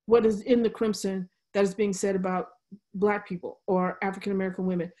what is in the Crimson that is being said about Black people or African American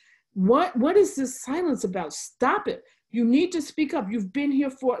women. What is this silence about? Stop it. You need to speak up. You've been here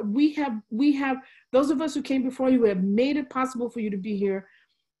for, we have, those of us who came before you have made it possible for you to be here,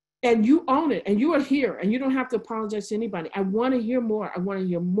 and you own it, and you are here, and you don't have to apologize to anybody. I want to hear more. I want to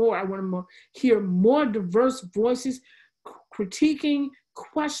hear more. I want to hear more diverse voices critiquing,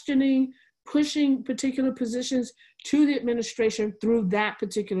 questioning, pushing particular positions to the administration through that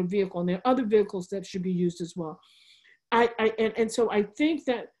particular vehicle. And there are other vehicles that should be used as well. So I think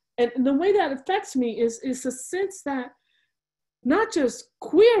that, and the way that affects me is a sense that not just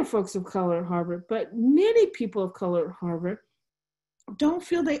queer folks of color at Harvard, but many people of color at Harvard don't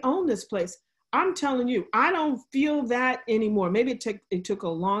feel they own this place. I'm telling you, I don't feel that anymore. Maybe it took a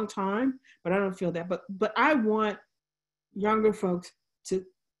long time, but I don't feel that. But I want younger folks to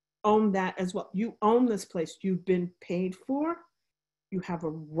own that as well. You own this place. You've been paid for. You have a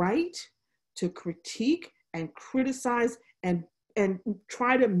right to critique and criticize and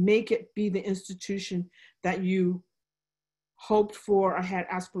try to make it be the institution that you hoped for or had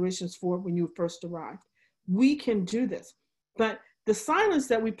aspirations for when you first arrived. We can do this. But the silence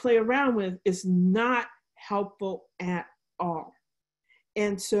that we play around with is not helpful at all.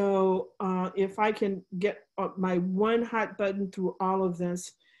 And so if I can get my one hot button through all of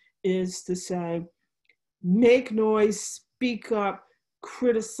this is to say, make noise, speak up,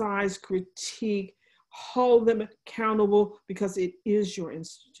 criticize, critique, hold them accountable, because it is your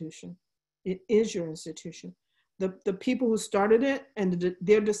institution. It is your institution. The people who started it and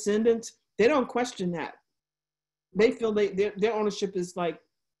their descendants, they don't question that. They feel their ownership is like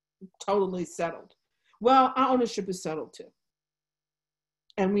totally settled. Well, our ownership is settled too.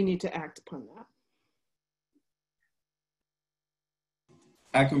 And we need to act upon that.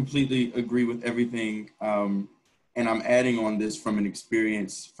 I completely agree with everything. And I'm adding on this from an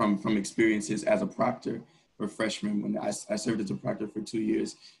experience, from experiences as a proctor for freshmen when I served as a proctor for 2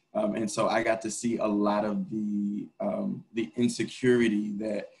 years. And so I got to see a lot of the insecurity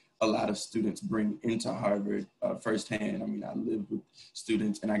that a lot of students bring into Harvard firsthand. I mean, I lived with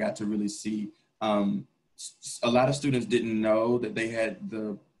students and I got to really see a lot of students didn't know that they had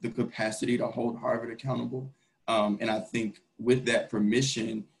the capacity to hold Harvard accountable. And I think with that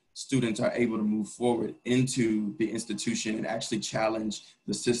permission, students are able to move forward into the institution and actually challenge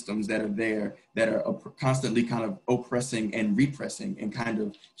the systems that are there that are constantly kind of oppressing and repressing and kind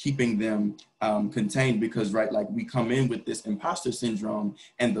of keeping them contained, because, right, like we come in with this imposter syndrome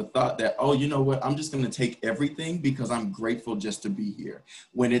and the thought that, oh, you know what, I'm just going to take everything because I'm grateful just to be here.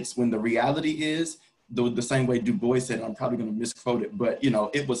 When the reality is, the same way Du Bois said, I'm probably going to misquote it, but, you know,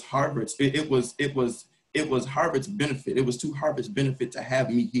 it was Harvard's, it was Harvard's benefit. It was to Harvard's benefit to have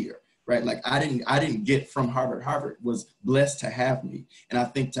me here, right? Like I didn't get from Harvard. Harvard was blessed to have me. And I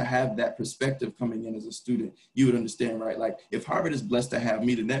think to have that perspective coming in as a student, you would understand, right? Like if Harvard is blessed to have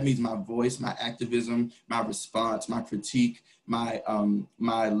me, then that means my voice, my activism, my response, my critique, my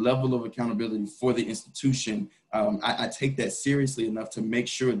level of accountability for the institution, I take that seriously enough to make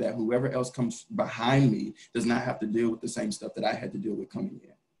sure that whoever else comes behind me does not have to deal with the same stuff that I had to deal with coming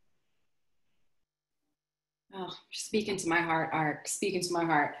in. Oh, speaking to my heart, Aric, speaking to my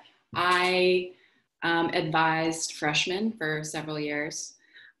heart. I advised freshmen for several years.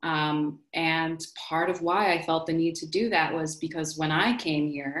 And part of why I felt the need to do that was because when I came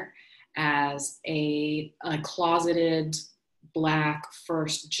here as a closeted Black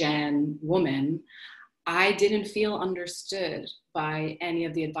first-gen woman, I didn't feel understood by any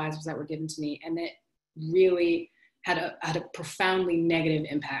of the advisors that were given to me. And it really had a profoundly negative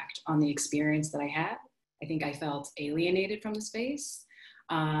impact on the experience that I had. I think I felt alienated from the space.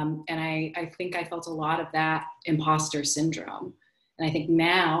 And I think I felt a lot of that imposter syndrome. And I think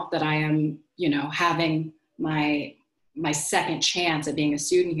now that I am, you know, having my second chance at being a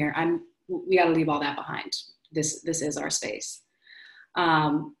student here, we got to leave all that behind. This is our space.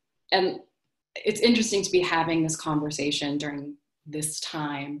 And it's interesting to be having this conversation during this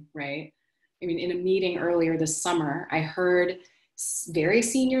time, right? I mean, in a meeting earlier this summer, I heard very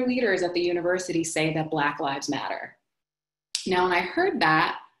senior leaders at the university say that Black Lives Matter. Now, when I heard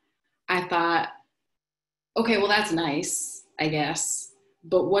that, I thought, okay, well, that's nice, I guess,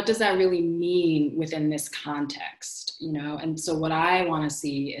 but what does that really mean within this context, you know? And so what I want to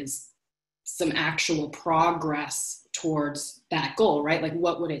see is some actual progress towards that goal, right? Like,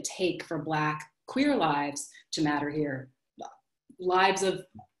 what would it take for Black queer lives to matter here? Lives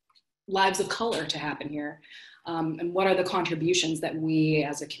of color to happen here? And what are the contributions that we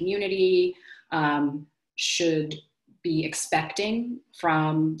as a community should be expecting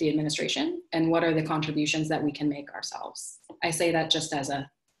from the administration? And what are the contributions that we can make ourselves? I say that just as a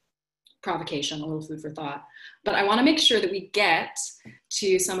provocation, a little food for thought. But I want to make sure that we get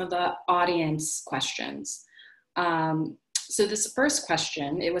to some of the audience questions. So this first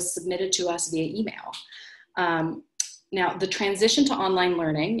question, it was submitted to us via email. Now, the transition to online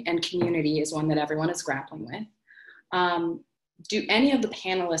learning and community is one that everyone is grappling with. Do any of the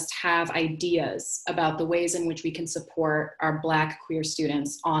panelists have ideas about the ways in which we can support our Black queer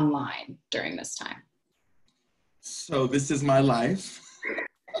students online during this time? So this is my life.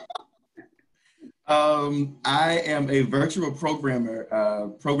 I am a virtual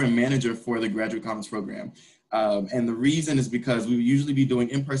programmer, program manager for the Graduate Commons program. And the reason is because we would usually be doing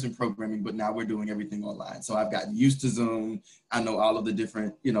in-person programming, but now we're doing everything online. So I've gotten used to Zoom. I know all of the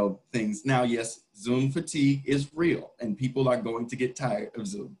different, things. Now, yes, Zoom fatigue is real and people are going to get tired of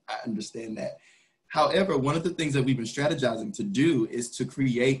Zoom. I understand that. However, one of the things that we've been strategizing to do is to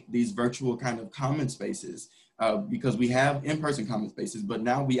create these virtual kind of common spaces because we have in-person common spaces, but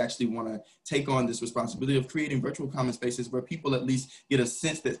now we actually want to take on this responsibility of creating virtual common spaces where people at least get a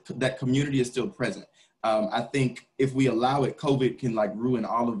sense that that community is still present. I think if we allow it, COVID can ruin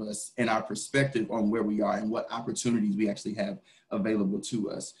all of us and our perspective on where we are and what opportunities we actually have available to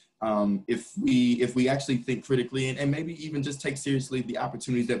us. If we actually think critically and maybe even just take seriously the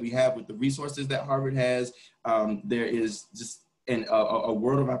opportunities that we have with the resources that Harvard has, there is just a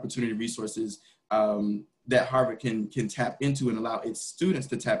world of opportunity resources that Harvard can tap into and allow its students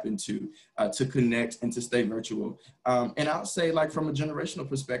to tap into to connect and to stay virtual. And I'll say from a generational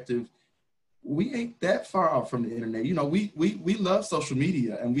perspective, we ain't that far off from the internet. We love social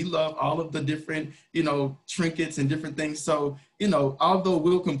media and we love all of the different, trinkets and different things. So, although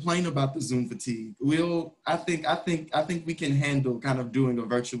we'll complain about the Zoom fatigue, I think we can handle kind of doing a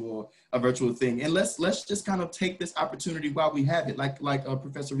virtual thing. And let's just kind of take this opportunity while we have it. Like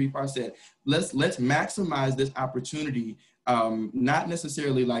Professor Reid-Pharr said, let's maximize this opportunity. Not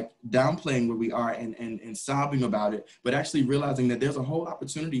necessarily downplaying where we are and sobbing about it, but actually realizing that there's a whole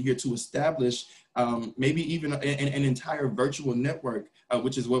opportunity here to establish maybe even an entire virtual network,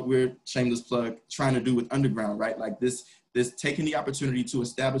 which is what we're, shameless plug, trying to do with Underground, right? This taking the opportunity to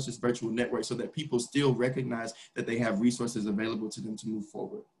establish this virtual network so that people still recognize that they have resources available to them to move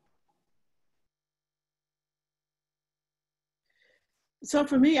forward. So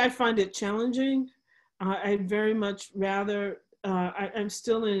for me, I find it challenging. I'd very much rather, I'm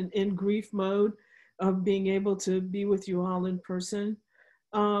still in grief mode of being able to be with you all in person.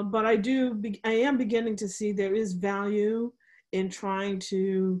 But I am beginning to see there is value in trying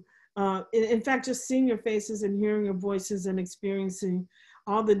to, in fact, just seeing your faces and hearing your voices and experiencing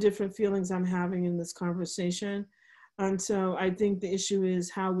all the different feelings I'm having in this conversation. And so I think the issue is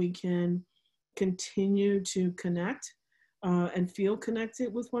how we can continue to connect and feel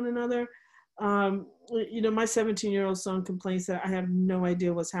connected with one another. My 17-year-old son complains that I have no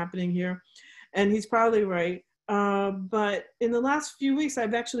idea what's happening here. And he's probably right. But in the last few weeks,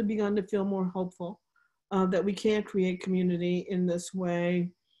 I've actually begun to feel more hopeful that we can create community in this way.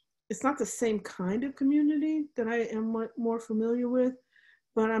 It's not the same kind of community that I am more familiar with,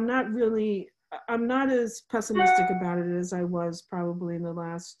 but I'm not as pessimistic about it as I was probably in the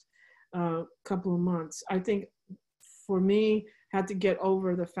last couple of months. I think for me, had to get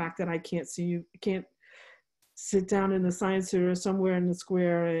over the fact that I can't see you, can't sit down in the science center or somewhere in the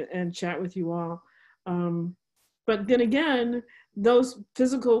square and chat with you all. But then again, those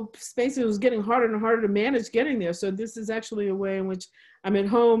physical spaces was getting harder and harder to manage getting there. So this is actually a way in which I'm at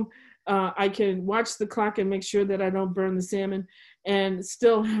home. I can watch the clock and make sure that I don't burn the salmon and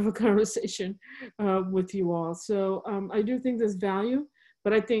still have a conversation with you all. So I do think there's value,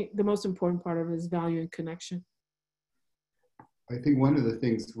 but I think the most important part of it is value and connection. I think one of the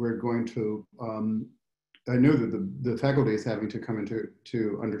things we're going to, I know that the faculty is having to come into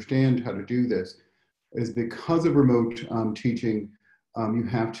to understand how to do this, is because of remote teaching, you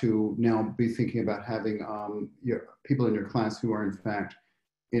have to now be thinking about having people in your class who are in fact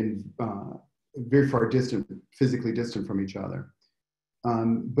in very far distant, physically distant from each other.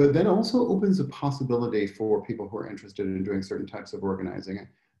 But that also opens a possibility for people who are interested in doing certain types of organizing.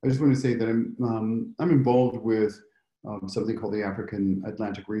 I just want to say that I'm involved with something called the African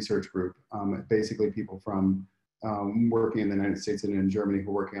Atlantic Research Group, basically people from working in the United States and in Germany who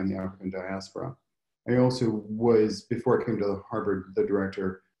are working on the African diaspora. I also was, before I came to Harvard, the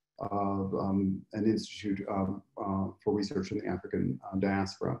director of an institute for research in the African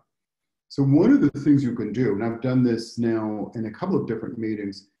diaspora. So one of the things you can do, and I've done this now in a couple of different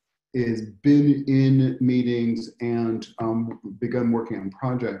meetings, is been in meetings and begun working on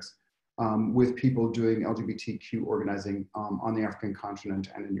projects with people doing LGBTQ organizing on the African continent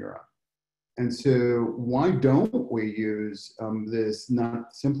and in Europe. And so why don't we use this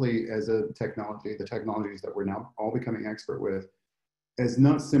not simply as a technology, the technologies that we're now all becoming expert with, as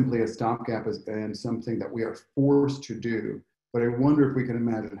not simply a stopgap and something that we are forced to do, but I wonder if we can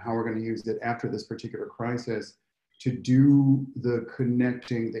imagine how we're going to use it after this particular crisis to do the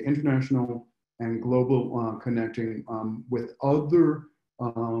connecting, the international and global connecting with other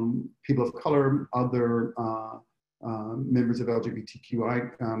people of color, other members of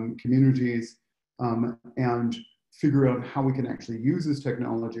LGBTQI communities, and figure out how we can actually use this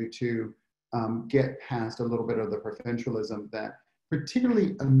technology to get past a little bit of the provincialism that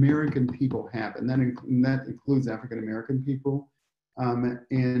particularly American people have, and that includes African American people,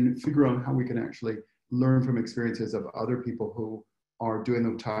 and figure out how we can actually learn from experiences of other people who are doing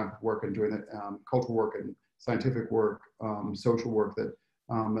the type of work and doing the cultural work and scientific work, social work that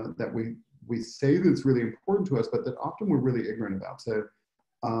that we say that's really important to us, but that often we're really ignorant about. So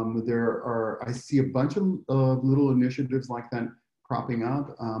I see a bunch of little initiatives like that cropping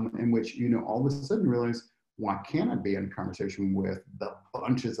up, in which, you know, all of a sudden you realize, why can't I be in conversation with the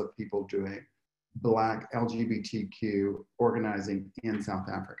bunches of people doing Black LGBTQ organizing in South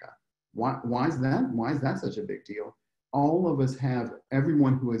Africa? Why is that? Why is that such a big deal? All of us have,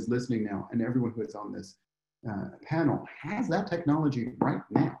 everyone who is listening now and everyone who is on this panel has that technology right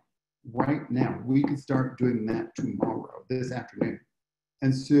now. Right now, we could start doing that tomorrow, this afternoon.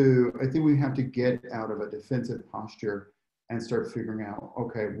 And so I think we have to get out of a defensive posture and start figuring out,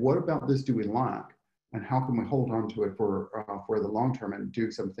 okay, what about this do we like? And how can we hold on to it for the long term and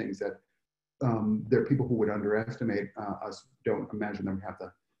do some things that there are people who would underestimate us, don't imagine them have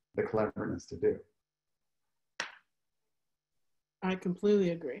the cleverness to do. I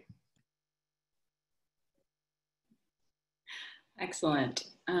completely agree. Excellent.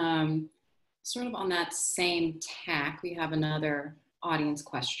 Sort of on that same tack, we have another audience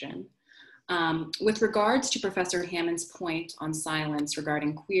question. With regards to Professor Hammonds' point on silence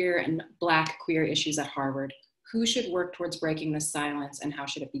regarding queer and Black queer issues at Harvard, who should work towards breaking this silence and how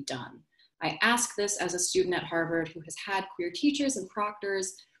should it be done? I ask this as a student at Harvard who has had queer teachers and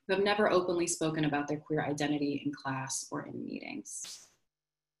proctors who have never openly spoken about their queer identity in class or in meetings.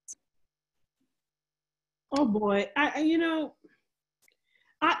 Oh boy, I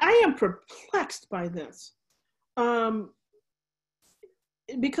am perplexed by this.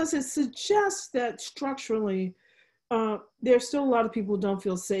 Because it suggests that structurally, there's still a lot of people who don't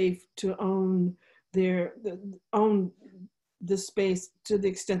feel safe to own the space to the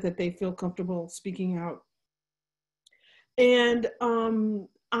extent that they feel comfortable speaking out. And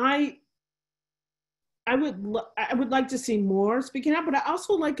I would like to see more speaking out, but I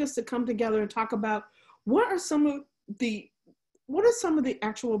also like us to come together and talk about what are some of the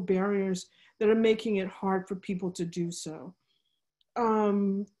actual barriers that are making it hard for people to do so.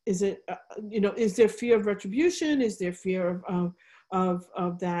 Is it, is there fear of retribution? Is there fear of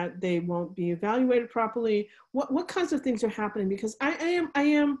that they won't be evaluated properly? What kinds of things are happening? Because I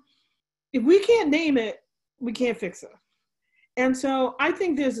am, if we can't name it, we can't fix it. And so I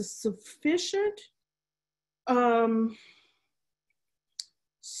think there's a sufficient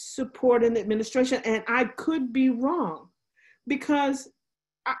support in the administration, and I could be wrong, because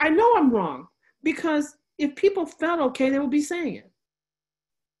I know I'm wrong, because if people felt okay, they would be saying it.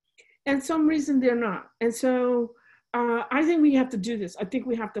 And some reason they're not. And so I think we have to do this. I think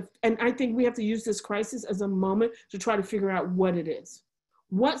we have to use this crisis as a moment to try to figure out what it is.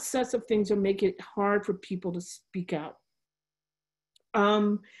 What sets of things are making it hard for people to speak out?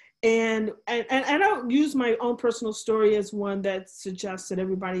 And I don't use my own personal story as one that suggests that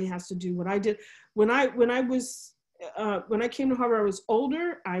everybody has to do what I did. When I came to Harvard, I was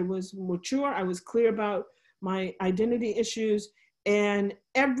older, I was mature, I was clear about my identity issues. And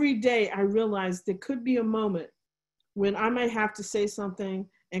every day I realized there could be a moment when I might have to say something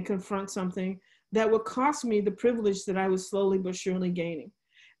and confront something that would cost me the privilege that I was slowly but surely gaining.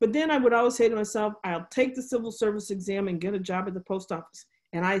 But then I would always say to myself, I'll take the civil service exam and get a job at the post office.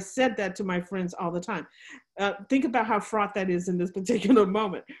 And I said that to my friends all the time. Think about how fraught that is in this particular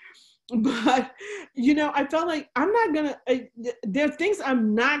moment. But, I felt like there are things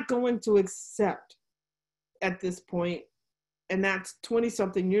I'm not going to accept at this point. And that's 20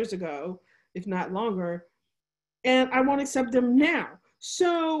 something years ago, if not longer. And I won't accept them now.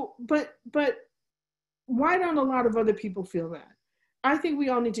 So, but why don't a lot of other people feel that? I think we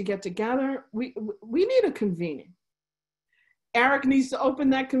all need to get together. We need a convening. Aric needs to open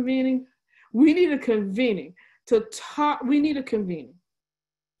that convening. We need a convening to talk. We need a convening.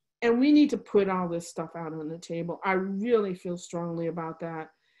 And we need to put all this stuff out on the table. I really feel strongly about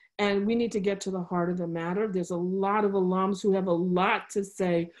that. And we need to get to the heart of the matter. There's a lot of alums who have a lot to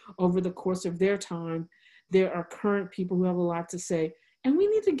say over the course of their time. There are current people who have a lot to say, and we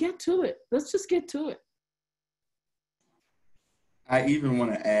need to get to it. Let's just get to it. I even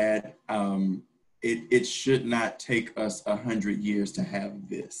want to add, it should not take us 100 years to have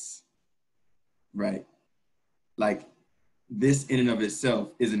this, right? Like, this in and of itself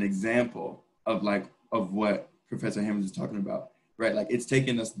is an example of what Professor Hammonds is talking about, right? Like, it's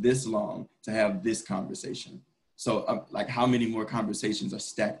taken us this long to have this conversation. So like, how many more conversations are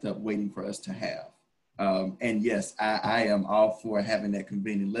stacked up waiting for us to have? And yes, I am all for having that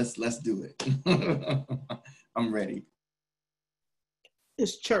convening. Let's do it. I'm ready.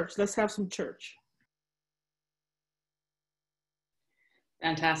 It's church. Let's have some church.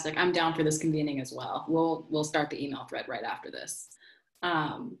 Fantastic. I'm down for this convening as well. We'll start the email thread right after this.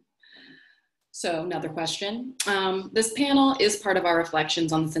 So another question. This panel is part of our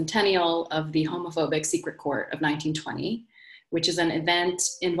reflections on the centennial of the homophobic secret court of 1920, which is an event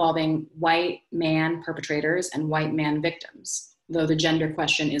involving white man perpetrators and white man victims, though the gender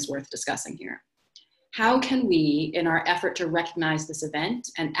question is worth discussing here. How can we, in our effort to recognize this event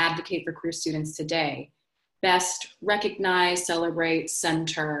and advocate for queer students today, best recognize, celebrate,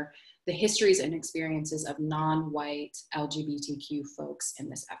 center the histories and experiences of non-white LGBTQ folks in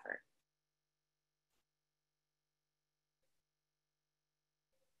this effort?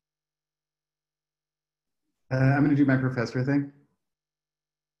 I'm going to do my professor thing.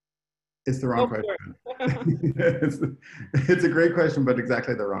 It's the wrong question. It's a great question, but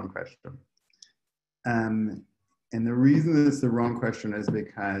exactly the wrong question. And the reason it's the wrong question is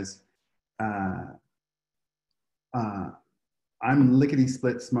because I'm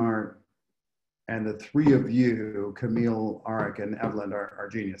lickety-split smart, and the three of you, Kamille, Aric, and Evelynn, are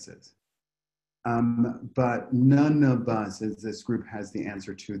geniuses. But none of us as this group has the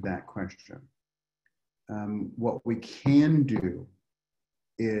answer to that question. What we can do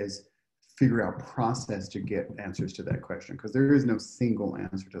is figure out process to get answers to that question, because there is no single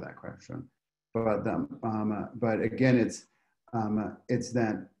answer to that question. But again, it's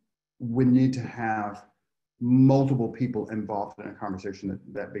that we need to have multiple people involved in a conversation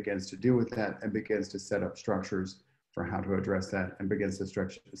that begins to deal with that and begins to set up structures for how to address that and begins to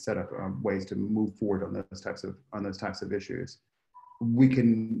set up ways to move forward on those types of issues. We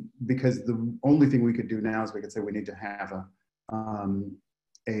can, because the only thing we could do now is we could say we need to have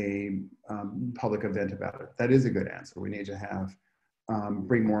a public event about it. That is a good answer. We need to have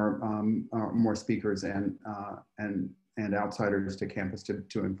bring more speakers and outsiders to campus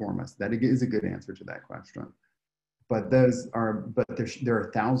to inform us. That is a good answer to that question. But there are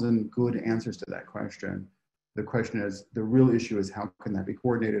 1,000 good answers to that question. The question is, the real issue is, how can that be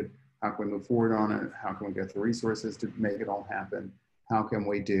coordinated? How can we move forward on it? How can we get the resources to make it all happen? How can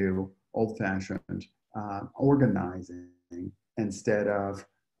we do old-fashioned organizing instead of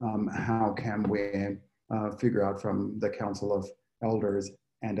how can we figure out from the Council of Elders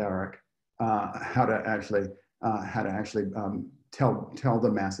and Aric how to actually tell the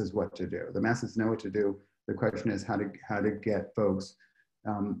masses what to do. The masses know what to do. The question is how to get folks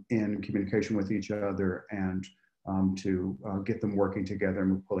in communication with each other and to get them working together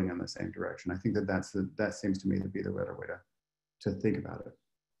and pulling in the same direction. I think that seems to me to be the better way to think about it.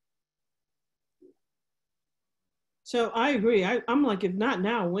 So I agree. I'm like, if not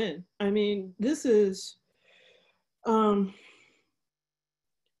now, when? I mean, this is an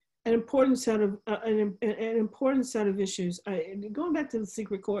important set of issues. Going back to the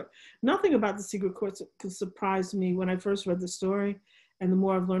secret court, nothing about the secret court surprised me when I first read the story, and the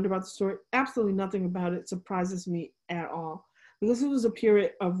more I've learned about the story, absolutely nothing about it surprises me at all, because it was a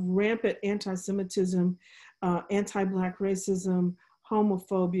period of rampant anti-Semitism, anti-Black racism,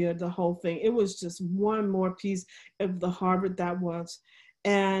 homophobia, the whole thing. It was just one more piece of the Harvard that was.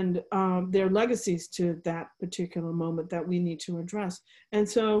 And there are legacies to that particular moment that we need to address. And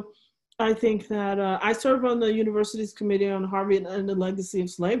so I think that I serve on the university's committee on Harvard and the legacy of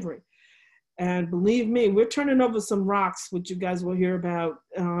slavery. And believe me, we're turning over some rocks, which you guys will hear about,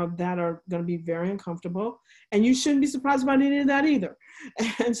 that are going to be very uncomfortable. And you shouldn't be surprised about any of that either.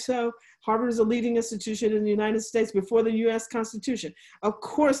 And so Harvard is a leading institution in the United States before the US Constitution. Of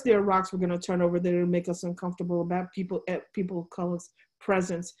course, there are rocks we're going to turn over that will make us uncomfortable about people of color's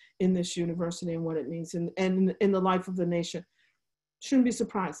presence in this university and what it means and in the life of the nation. Shouldn't be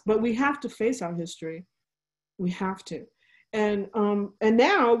surprised. But we have to face our history. We have to. And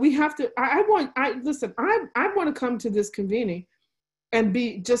now we have to, I want to come to this convening and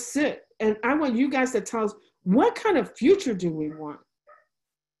just sit. And I want you guys to tell us, what kind of future do we want?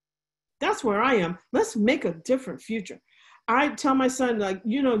 That's where I am. Let's make a different future. I tell my son, like,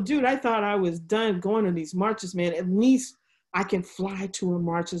 you know, dude, I thought I was done going to these marches, man. At least I can fly to a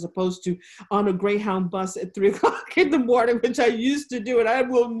march as opposed to on a Greyhound bus at 3 o'clock in the morning, which I used to do and I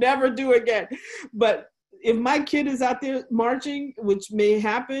will never do again. But if my kid is out there marching, which may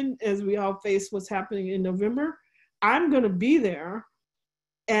happen as we all face what's happening in November, I'm going to be there.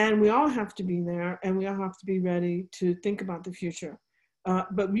 And we all have to be there, and we all have to be ready to think about the future.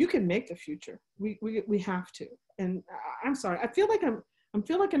 But you can make the future. We have to. And I'm sorry. I feel like I'm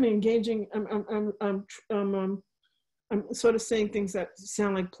engaging. I'm sort of saying things that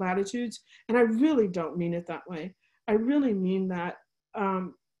sound like platitudes, and I really don't mean it that way. I really mean that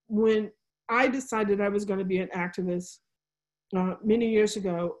when I decided I was going to be an activist many years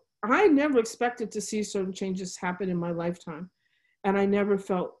ago, I never expected to see certain changes happen in my lifetime. And I never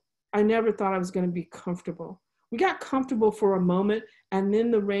thought I was going to be comfortable. We got comfortable for a moment, and then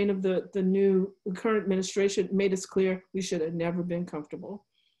the reign of the current administration made us clear we should have never been comfortable,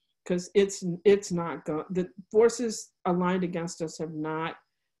 because it's not going. The forces aligned against us have not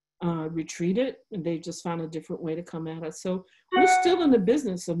retreated, and they just found a different way to come at us. So we're still in the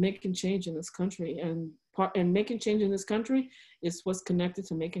business of making change in this country, and making change in this country is what's connected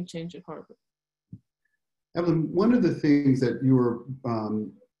to making change at Harvard. Evelynn, one of the things that you were,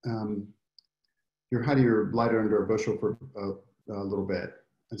 you're hiding your light under a bushel for a little bit,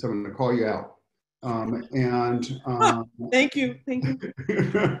 and so I'm going to call you out. Thank you.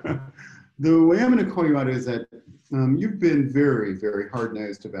 The way I'm going to call you out is that you've been very, very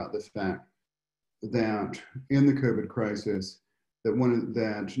hard-nosed about the fact that in the COVID crisis, that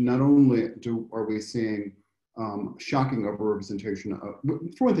not only are we seeing shocking overrepresentation of,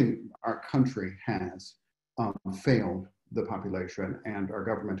 for one thing, our country has failed the population, and our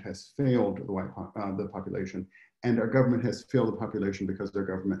government has failed the population, and our government has failed the population because their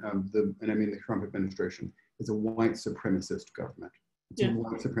government, and I mean the Trump administration, is a white supremacist government. It's a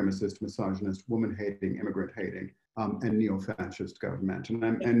white supremacist, misogynist, woman-hating, immigrant-hating, and neo-fascist government.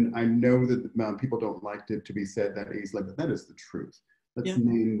 And I know that people don't like it to be said that easily, but that is the truth. Let's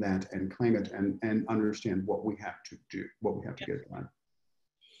name that and claim it, and understand what we have to do, what we have to get done.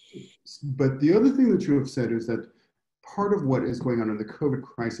 But the other thing that you have said is that part of what is going on in the COVID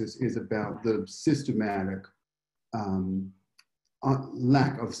crisis is about the systematic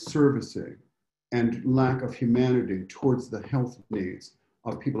lack of servicing and lack of humanity towards the health needs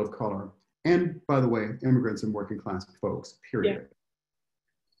of people of color, and, by the way, immigrants and working class folks, period.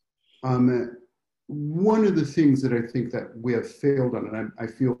 One of the things that I think that we have failed on, and I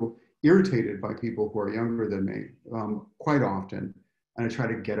feel irritated by people who are younger than me quite often, and I try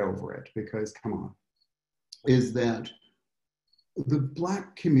to get over it because, come on, is that the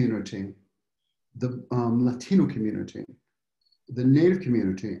Black community, the Latino community, the Native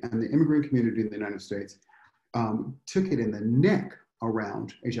community, and the immigrant community in the United States took it in the neck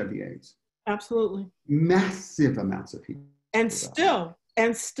around HIV/AIDS. Absolutely. Massive amounts of people. And still.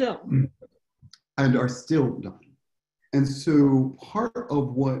 And are still done. And so part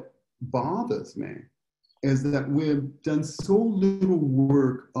of what bothers me is that we've done so little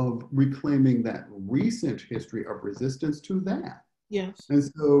work of reclaiming that recent history of resistance to that. Yes. And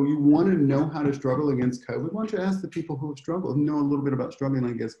so you want to know how to struggle against COVID? Why don't you ask the people who have struggled, who know a little bit about struggling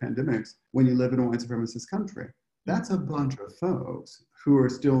against pandemics when you live in a white supremacist country? That's a bunch of folks who are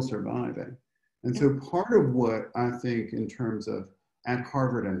still surviving. And so part of what I think in terms of at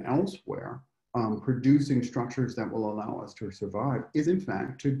Harvard and elsewhere, producing structures that will allow us to survive is in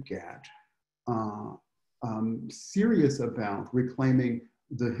fact to get serious about reclaiming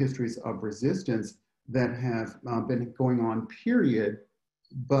the histories of resistance that have been going on, period,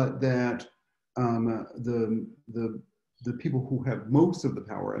 but that the people who have most of the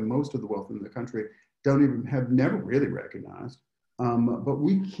power and most of the wealth in the country have never really recognized. But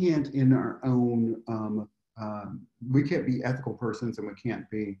we can't in our own, we can't be ethical persons, and we can't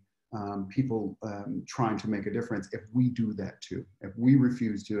be people trying to make a difference if we do that too, if we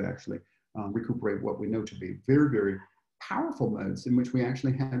refuse to actually recuperate what we know to be very, very powerful modes in which we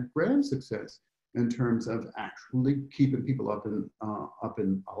actually had grand success in terms of actually keeping people up and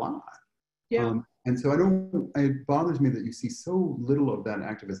alive. Yeah. And so it bothers me that you see so little of that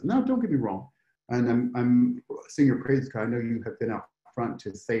activism. Now, don't get me wrong, and I'm singing your praises, because I know you have been out front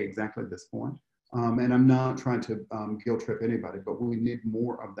to say exactly this point. And I'm not trying to guilt trip anybody, but we need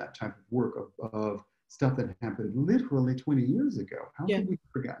more of that type of work of stuff that happened literally 20 years ago. How have we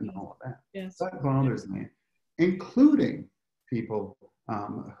forgotten all of that? Yes. That bothers me, including people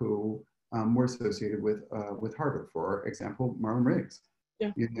who were associated with Harvard. For example, Marlon Riggs,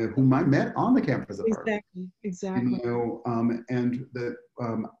 you know, whom I met on the campus of Harvard. Exactly. You know, and that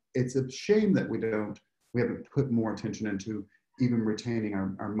it's a shame that we don't we haven't put more attention into even retaining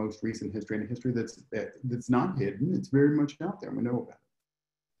our most recent history, and a history that's not hidden. It's very much out there. We know about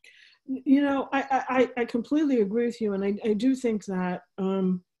it. You know, I completely agree with you, and I do think that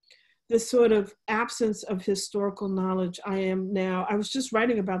this sort of absence of historical knowledge, I was just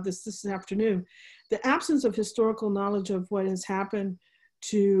writing about this afternoon, the absence of historical knowledge of what has happened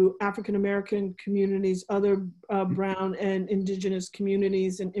to African-American communities, other brown and indigenous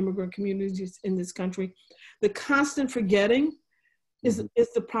communities and immigrant communities in this country. The constant forgetting is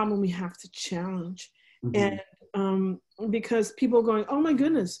the problem we have to challenge. And because people are going, oh my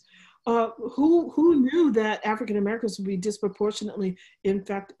goodness, who knew that African Americans would be disproportionately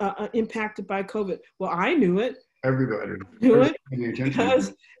impacted by COVID? Well, I knew it. Everybody knew it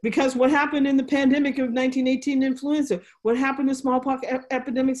because what happened in the pandemic of 1918 influenza? What happened to smallpox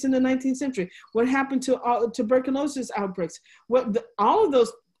epidemics in the 19th century? What happened to tuberculosis outbreaks? All of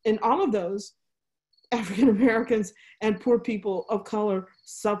those, African Americans and poor people of color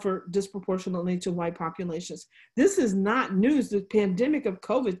suffer disproportionately to white populations. This is not news. The pandemic of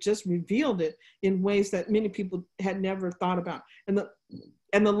COVID just revealed it in ways that many people had never thought about. And the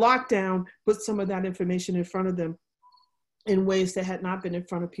lockdown put some of that information in front of them in ways that had not been in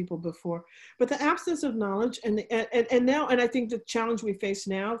front of people before. But the absence of knowledge and I think the challenge we face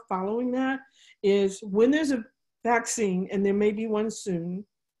now following that is when there's a vaccine, and there may be one soon,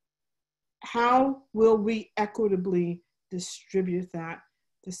 how will we equitably distribute that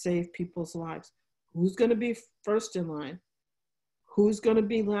to save people's lives? Who's going to be first in line? Who's going to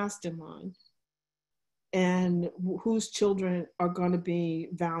be last in line? And whose children are going to be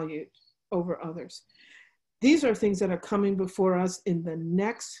valued over others? These are things that are coming before us in the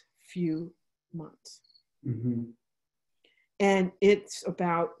next few months. And it's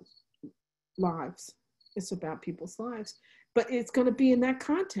about lives. It's about people's lives. But it's going to be in that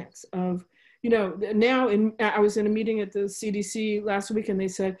context of, I was in a meeting at the CDC last week, and they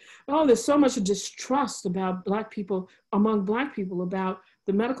said, oh, there's so much distrust about among Black people about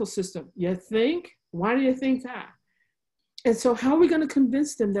the medical system. You think? Why do you think that? And so how are we going to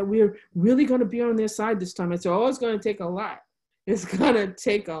convince them that we're really going to be on their side this time? I said, it's going to take a lot. It's going to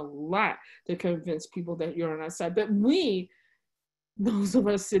take a lot to convince people that you're on our side. But those of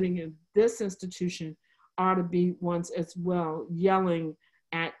us sitting in this institution, ought to be ones as well, yelling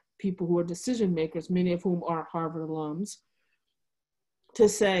at people who are decision makers, many of whom are Harvard alums, to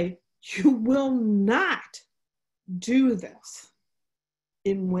say, you will not do this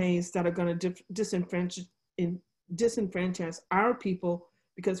in ways that are going to disenfranchise our people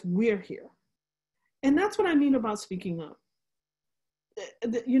because we're here. And that's what I mean about speaking up.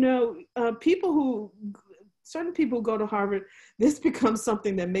 Certain people go to Harvard, this becomes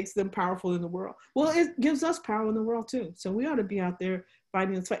something that makes them powerful in the world. Well, it gives us power in the world too. So we ought to be out there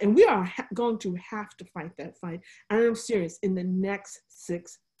fighting this fight. And we are going to have to fight that fight. And I'm serious, in the next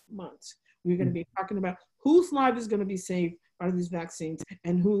 6 months, we're going to be talking about whose life is going to be saved by these vaccines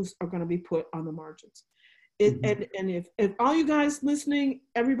and whose are going to be put on the margins. And if all you guys listening,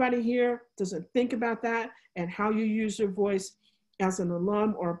 everybody here doesn't think about that and how you use your voice as an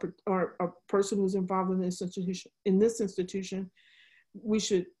alum or a person who's involved in this institution,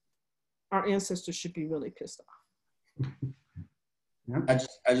 our ancestors should be really pissed off.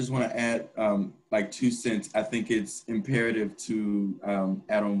 I just want to add like 2 cents. I think it's imperative to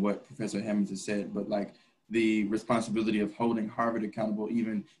add on what Professor Hammonds has said, but like the responsibility of holding Harvard accountable,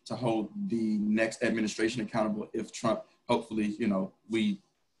 even to hold the next administration accountable if Trump, hopefully,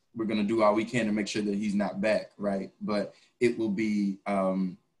 we're going to do all we can to make sure that he's not back, right? But it will be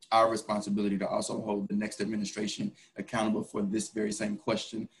our responsibility to also hold the next administration accountable for this very same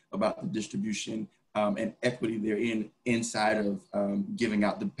question about the distribution and equity therein inside of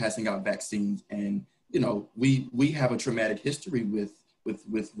passing out vaccines. And we have a traumatic history with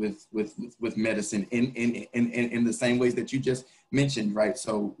medicine in the same ways that you just mentioned, right?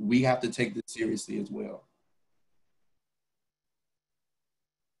 So we have to take this seriously as well.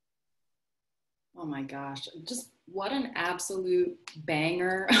 Oh my gosh, just what an absolute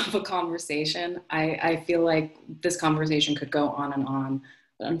banger of a conversation. I feel like this conversation could go on and on,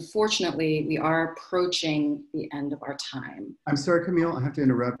 but unfortunately we are approaching the end of our time. I'm sorry, Kamille, I have to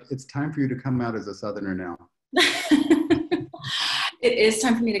interrupt. It's time for you to come out as a Southerner now. It is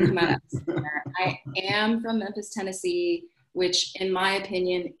time for me to come out as a Southerner. I am from Memphis, Tennessee, which in my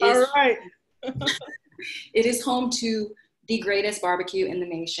opinion is, all right. It is home to the greatest barbecue in the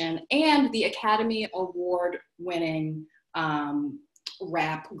nation and the Academy Award winning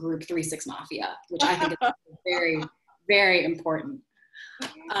rap group 3 6 Mafia, which I think is very, very important.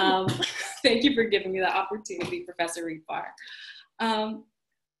 Thank you for giving me that opportunity, Professor Reid-Pharr.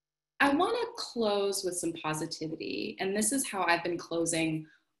 I want to close with some positivity. And this is how I've been closing,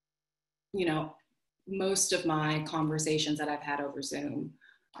 you know, most of my conversations that I've had over Zoom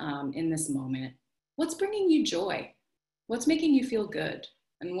in this moment. What's bringing you joy? What's making you feel good?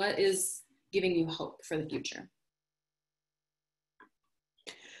 And what is giving you hope for the future?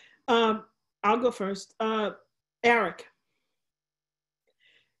 I'll go first. Aric,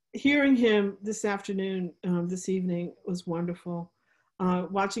 hearing him this afternoon, this evening was wonderful.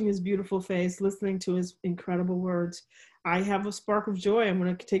 Watching his beautiful face, listening to his incredible words. I have a spark of joy. I'm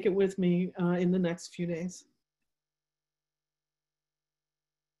going to take it with me in the next few days.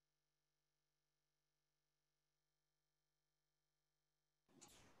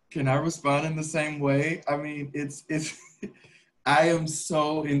 Can I respond in the same way? I mean, it's I am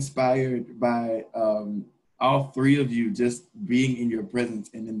so inspired by all three of you just being in your presence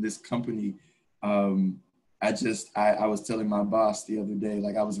and in this company. I was telling my boss the other day,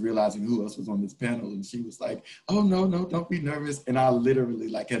 like I was realizing who else was on this panel, and she was like, oh, no, don't be nervous. And I literally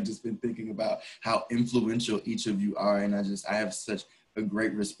like have just been thinking about how influential each of you are. And I have such a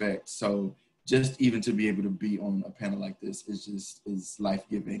great respect. So just even to be able to be on a panel like this is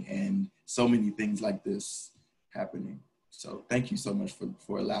life-giving, and so many things like this happening. So thank you so much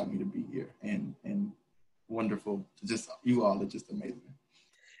for allowing me to be here, and wonderful. You all are just amazing.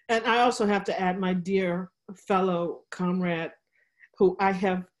 And I also have to add my dear fellow comrade, who I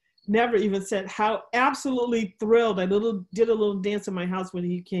have never even said how absolutely thrilled. I did a little dance in my house when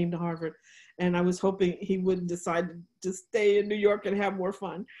he came to Harvard, and I was hoping he would decide to stay in New York and have more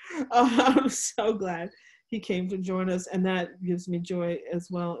fun. I'm so glad he came to join us, and that gives me joy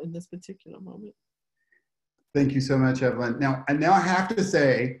as well in this particular moment. Thank you so much, Evelynn. Now I have to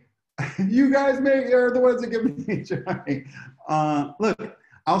say, you guys are the ones that give me joy. Look,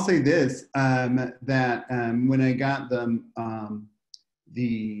 I'll say this, that when I got the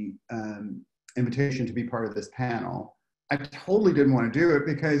invitation to be part of this panel, I totally didn't want to do it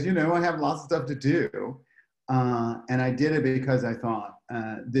because, you know, I have lots of stuff to do. And I did it because I thought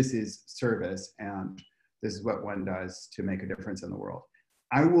this is service, and this is what one does to make a difference in the world.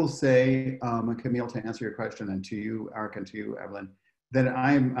 I will say, Kamille, to answer your question, and to you, Aric, and to you, Evelynn, that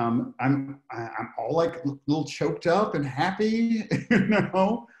I'm all like a little choked up and happy, you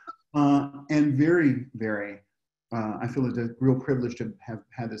know, and very, very, I feel it's a real privilege to have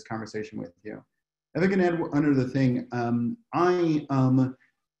had this conversation with you. If I can add under the thing,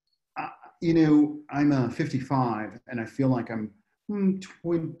 you know, I'm 55, and I feel like I'm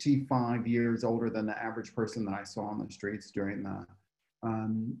 25 years older than the average person that I saw on the streets during the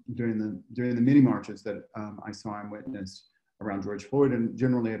mini marches that I saw and witnessed around George Floyd, and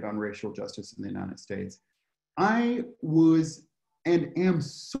generally about racial justice in the United States. I was and am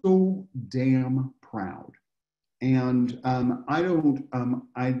so damn proud. And I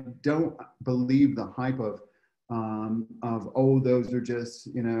don't believe the hype of oh, those are just,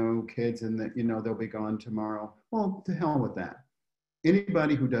 you know, kids, and that, you know, they'll be gone tomorrow. Well, to hell with that.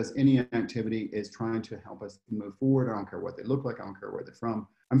 Anybody who does any activity is trying to help us move forward. I don't care what they look like. I don't care where they're from.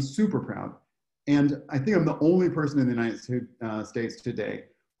 I'm super proud. And I think I'm the only person in the United States today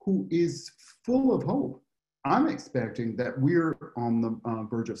who is full of hope. I'm expecting that we're on the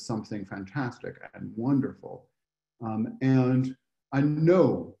verge of something fantastic and wonderful. And I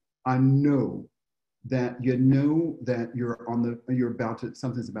know that you know that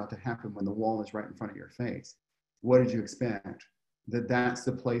something's about to happen when the wall is right in front of your face. What did you expect? That's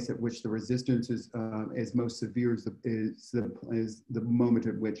the place at which the resistance is most severe, is the moment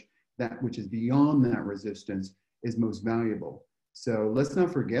at which that which is beyond that resistance is most valuable. So let's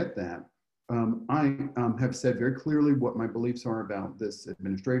not forget that. I have said very clearly what my beliefs are about this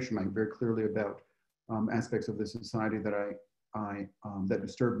administration, very clearly about aspects of this society that that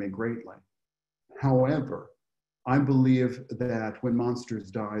disturb me greatly. However, I believe that when monsters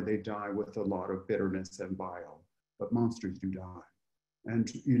die, they die with a lot of bitterness and bile, but monsters do die.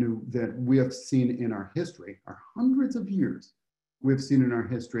 And you know that we have seen in our history, our hundreds of years, we've seen in our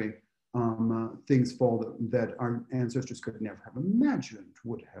history things fall that our ancestors could never have imagined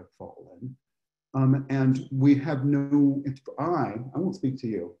would have fallen. And we have no, I won't speak to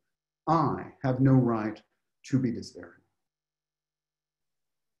you, I have no right to be despairing.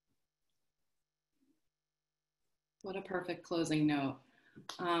 What a perfect closing note.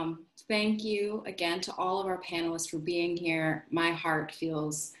 Thank you again to all of our panelists for being here. My heart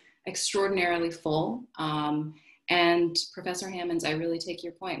feels extraordinarily full. And Professor Hammonds, I really take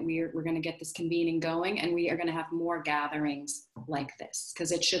your point. We're going to get this convening going, and we are going to have more gatherings like this,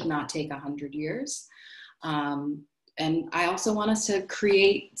 because it should not take 100 years. And I also want us to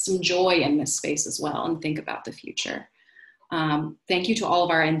create some joy in this space as well and think about the future. Thank you to all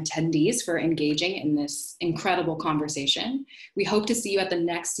of our attendees for engaging in this incredible conversation. We hope to see you at the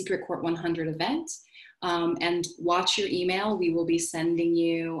next Secret Court 100 event. And watch your email. We will be sending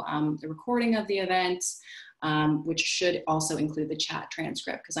you the recording of the event, which should also include the chat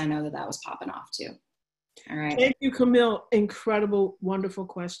transcript, because I know that was popping off too. All right. Thank you, Kamille. Incredible, wonderful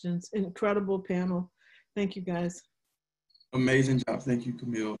questions. Incredible panel. Thank you, guys. Amazing job. Thank you,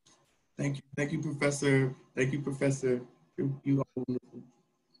 Kamille. Thank you, Professor. Thank you, Professor. You are wonderful.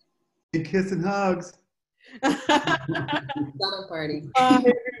 Big kiss and hugs. Summer party. Bye,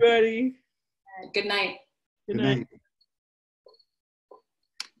 everybody. Good night. Good night.